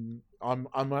 I'm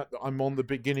on the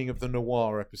beginning of the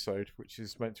noir episode, which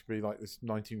is meant to be like this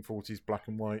 1940s black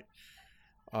and white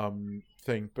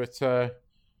thing. But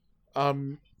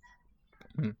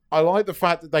I like the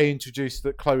fact that they introduced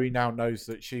that Chloe now knows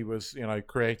that she was, you know,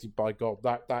 created by God.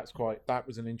 That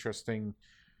was an interesting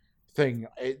thing.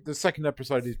 The second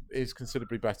episode is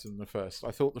considerably better than the first.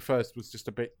 I thought the first was just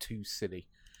a bit too silly.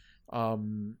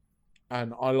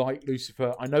 And I like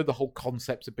Lucifer. I know the whole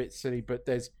concept's a bit silly, but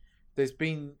there's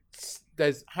having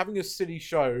a silly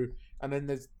show, and then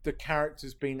there's the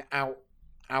characters being out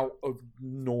of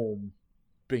norm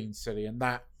being silly, and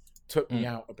that took me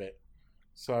out a bit.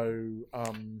 So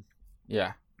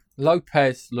yeah,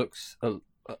 Lopez looks a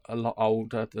lot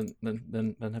older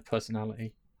than her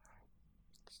personality.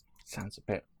 Sounds a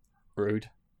bit rude.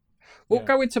 We'll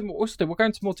go into more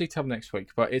detail next week,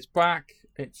 but it's back.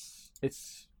 It's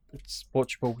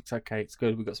watchable. It's okay. It's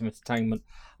good. We've got some entertainment.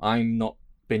 I'm not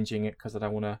binging it because I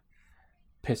don't want to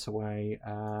piss away.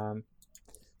 How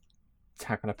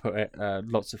can I put it?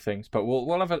 Lots of things, but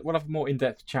we'll have a more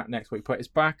in-depth chat next week. But it's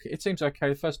back. It seems okay.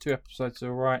 The first 2 episodes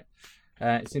are alright.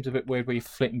 It seems a bit weird where you're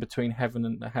flitting between heaven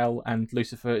and hell, and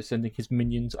Lucifer is sending his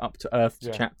minions up to Earth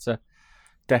to chat to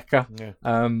Decca. Yeah.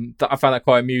 I found that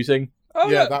quite amusing. Oh,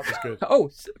 yeah, look. that was good.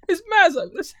 Oh, it's Mazza.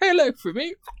 Let's hello for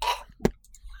me.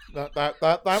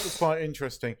 That was quite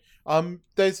interesting.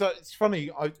 It's funny.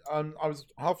 I was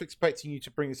half expecting you to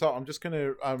bring this up. I'm just going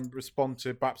to respond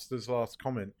to Baxter's last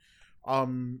comment.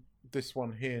 This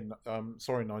one here.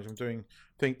 Sorry, Nigel. I'm doing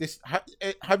thing. This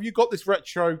have you got this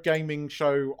retro gaming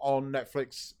show on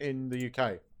Netflix in the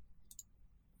UK?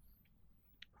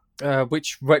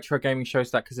 Which retro gaming show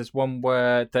is that? Because there's one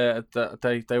where they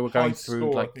were going through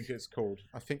Score, like I think it's called.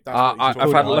 I think that's. What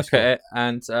I've had a look at it,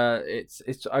 and it's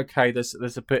okay.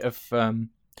 There's a bit of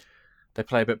they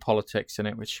play a bit of politics in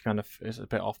it, which kind of is a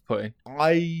bit off-putting.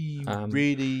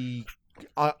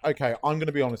 Okay, I'm going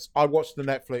to be honest. I watched the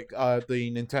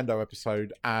Nintendo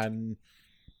episode, and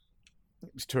it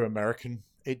was too American.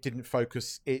 It didn't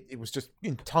focus. It was just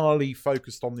entirely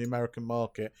focused on the American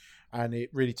market, and it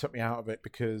really took me out of it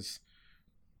because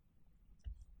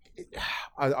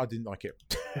I didn't like it.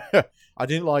 I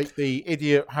didn't like the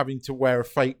idiot having to wear a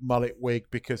fake mullet wig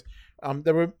because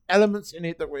there were elements in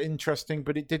it that were interesting,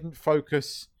 but it didn't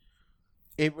focus.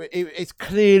 It's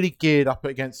clearly geared up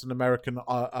against an American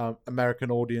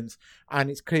audience, and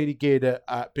it's clearly geared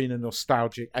at being a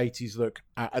nostalgic 80s look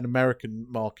at an American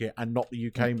market and not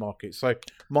the UK market. So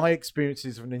my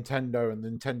experiences of Nintendo and the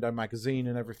Nintendo magazine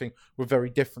and everything were very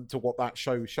different to what that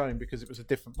show was showing because it was a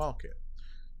different market.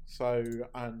 So,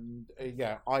 and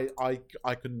yeah, I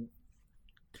couldn't.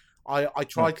 I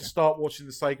tried to start watching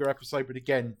the Sega episode, but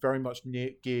again, very much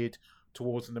geared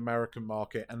towards an American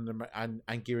market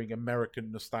and gearing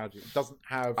American nostalgia. It doesn't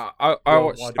have. I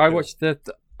watched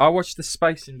the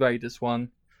Space Invaders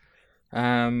one.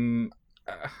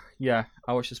 Yeah,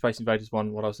 I watched the Space Invaders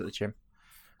one while I was at the gym,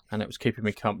 and it was keeping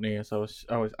me company as I was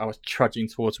trudging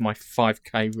towards my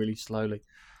 5K really slowly.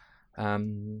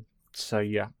 So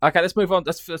yeah, okay, let's move on.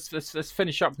 Let's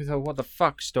finish up with a what the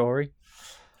fuck story.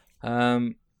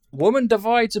 Woman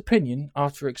divides opinion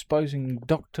after exposing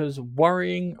doctor's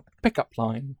worrying pickup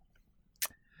line.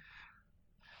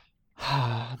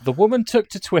 The woman took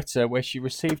to Twitter where she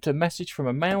received a message from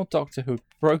a male doctor who had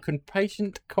broken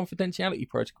patient confidentiality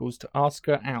protocols to ask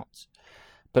her out.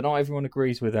 But not everyone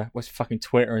agrees with her. Well, it's fucking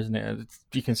Twitter, isn't it?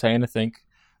 You can say anything.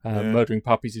 Murdering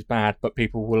puppies is bad, but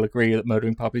people will agree that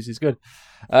murdering puppies is good.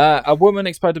 A woman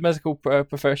exposed a medical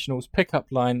professional's pickup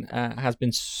line has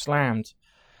been slammed.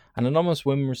 An anonymous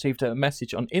woman received a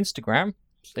message on Instagram.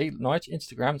 See, nice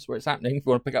Instagram's where it's happening if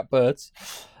you want to pick up birds.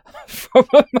 From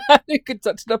a man who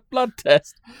conducted a blood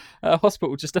test at a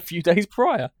hospital just a few days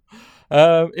prior.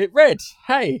 It read,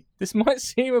 "Hey, this might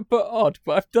seem a bit odd,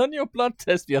 but I've done your blood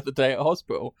test the other day at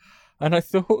hospital, and I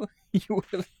thought you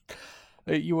would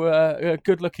you were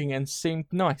good looking and seemed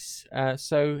nice.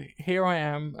 So here I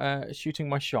am shooting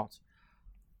my shot.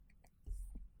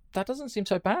 That doesn't seem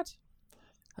so bad.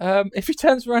 If he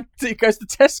turns around, he goes, the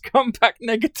test come back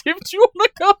negative. Do you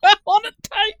want to go out on a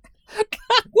date?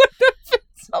 That would have been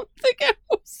something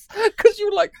else. Because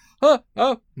you're like,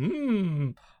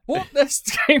 what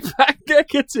test came back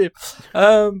negative?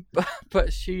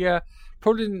 But she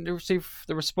probably didn't receive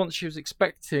the response she was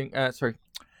expecting.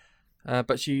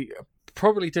 But she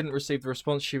probably didn't receive the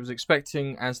response she was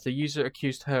expecting, as the user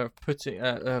accused her of putting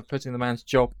the man's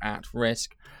job at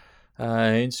risk.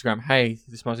 Instagram, hey,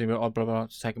 this must be odd, blah, blah, blah,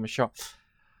 just take him a shot.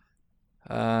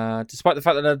 Despite the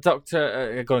fact that the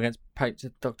doctor had gone against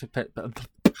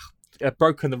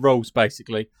broken the rules,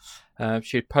 basically.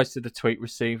 She had posted a tweet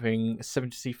receiving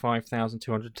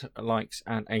 75,200 likes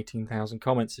and 18,000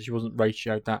 comments, so she wasn't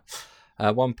ratioed that.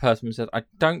 One person said, I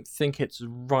don't think it's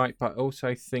right, but I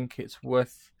also think I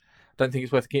don't think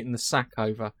it's worth getting the sack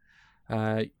over.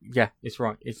 Yeah, it's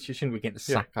right. She shouldn't be getting the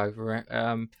sack over it.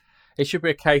 It should be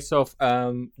a case of,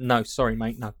 no, sorry,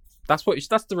 mate, no. That's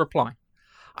the reply.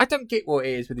 I don't get what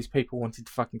it is with these people wanting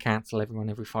to fucking cancel everyone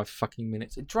every 5 fucking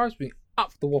minutes. It drives me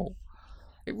up the wall.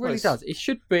 It really does. It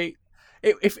should be,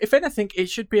 if anything, it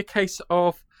should be a case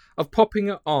of popping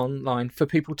it online for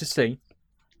people to see,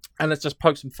 and let's just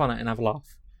poke some fun at it and have a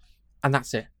laugh. And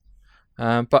that's it.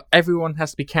 But everyone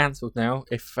has to be cancelled now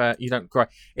if you don't grow.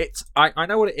 I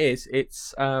know what it is.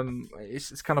 It's kind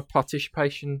of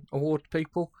participation award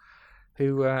people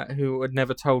who were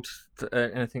never told that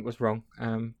anything was wrong.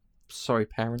 Sorry,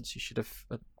 parents, you should have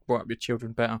brought up your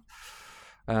children better.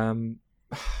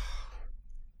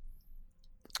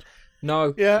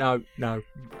 No.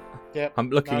 Yep, I'm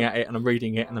looking at it and I'm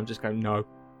reading it and I'm just going, no.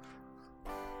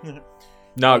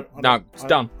 No, it's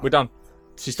done. We're done.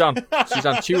 She's done.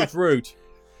 She was rude.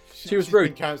 She was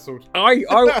rude. Cancelled. I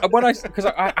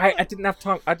didn't have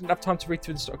time. I didn't have time to read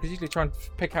through the story, because usually trying to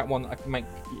pick out one that I can make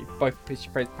both piss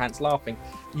your pants laughing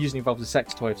usually involves a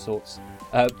sex toy of sorts.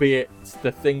 Be it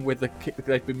the thing with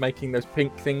they've been making those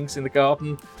pink things in the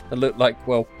garden that look like,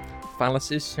 well,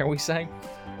 phalluses, shall we say,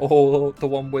 or the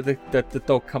one where the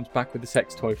dog comes back with the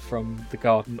sex toy from the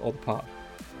garden or the park.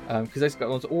 Because those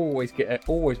ones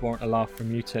always warrant a laugh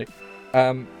from you two.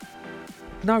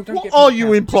 No, don't. What are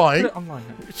you implying? Just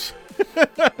put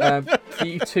it online. Do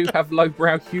you two have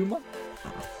lowbrow humour?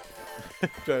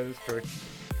 That is true.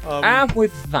 And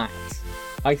with that,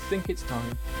 I think it's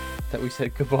time that we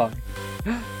said goodbye.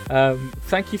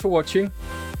 Thank you for watching.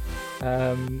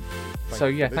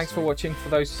 Thanks for watching. For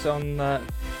those on the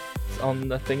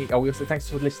thingy. We also thanks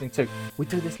for listening too. We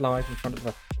do this live in front of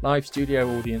a live studio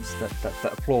audience that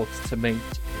applauds to me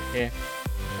here,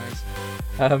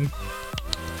 guys.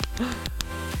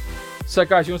 So,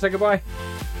 guys, you want to say goodbye?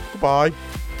 Goodbye.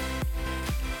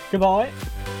 Goodbye.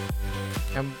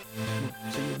 And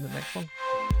we'll see you in the next one.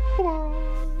 Goodbye.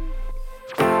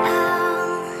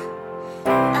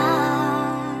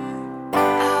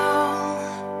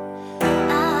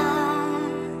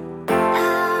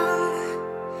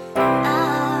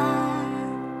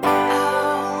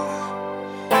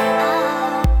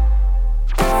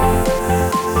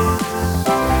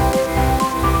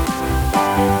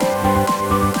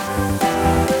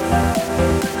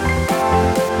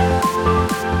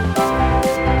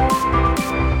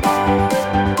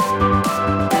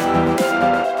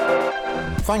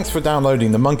 Thanks for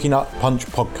downloading the Monkey Nut Punch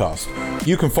podcast.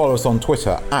 You can follow us on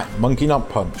Twitter @Monkey Nut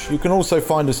Punch. You can also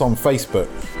find us on Facebook,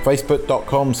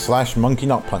 facebook.com/Monkey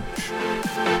Nut Punch.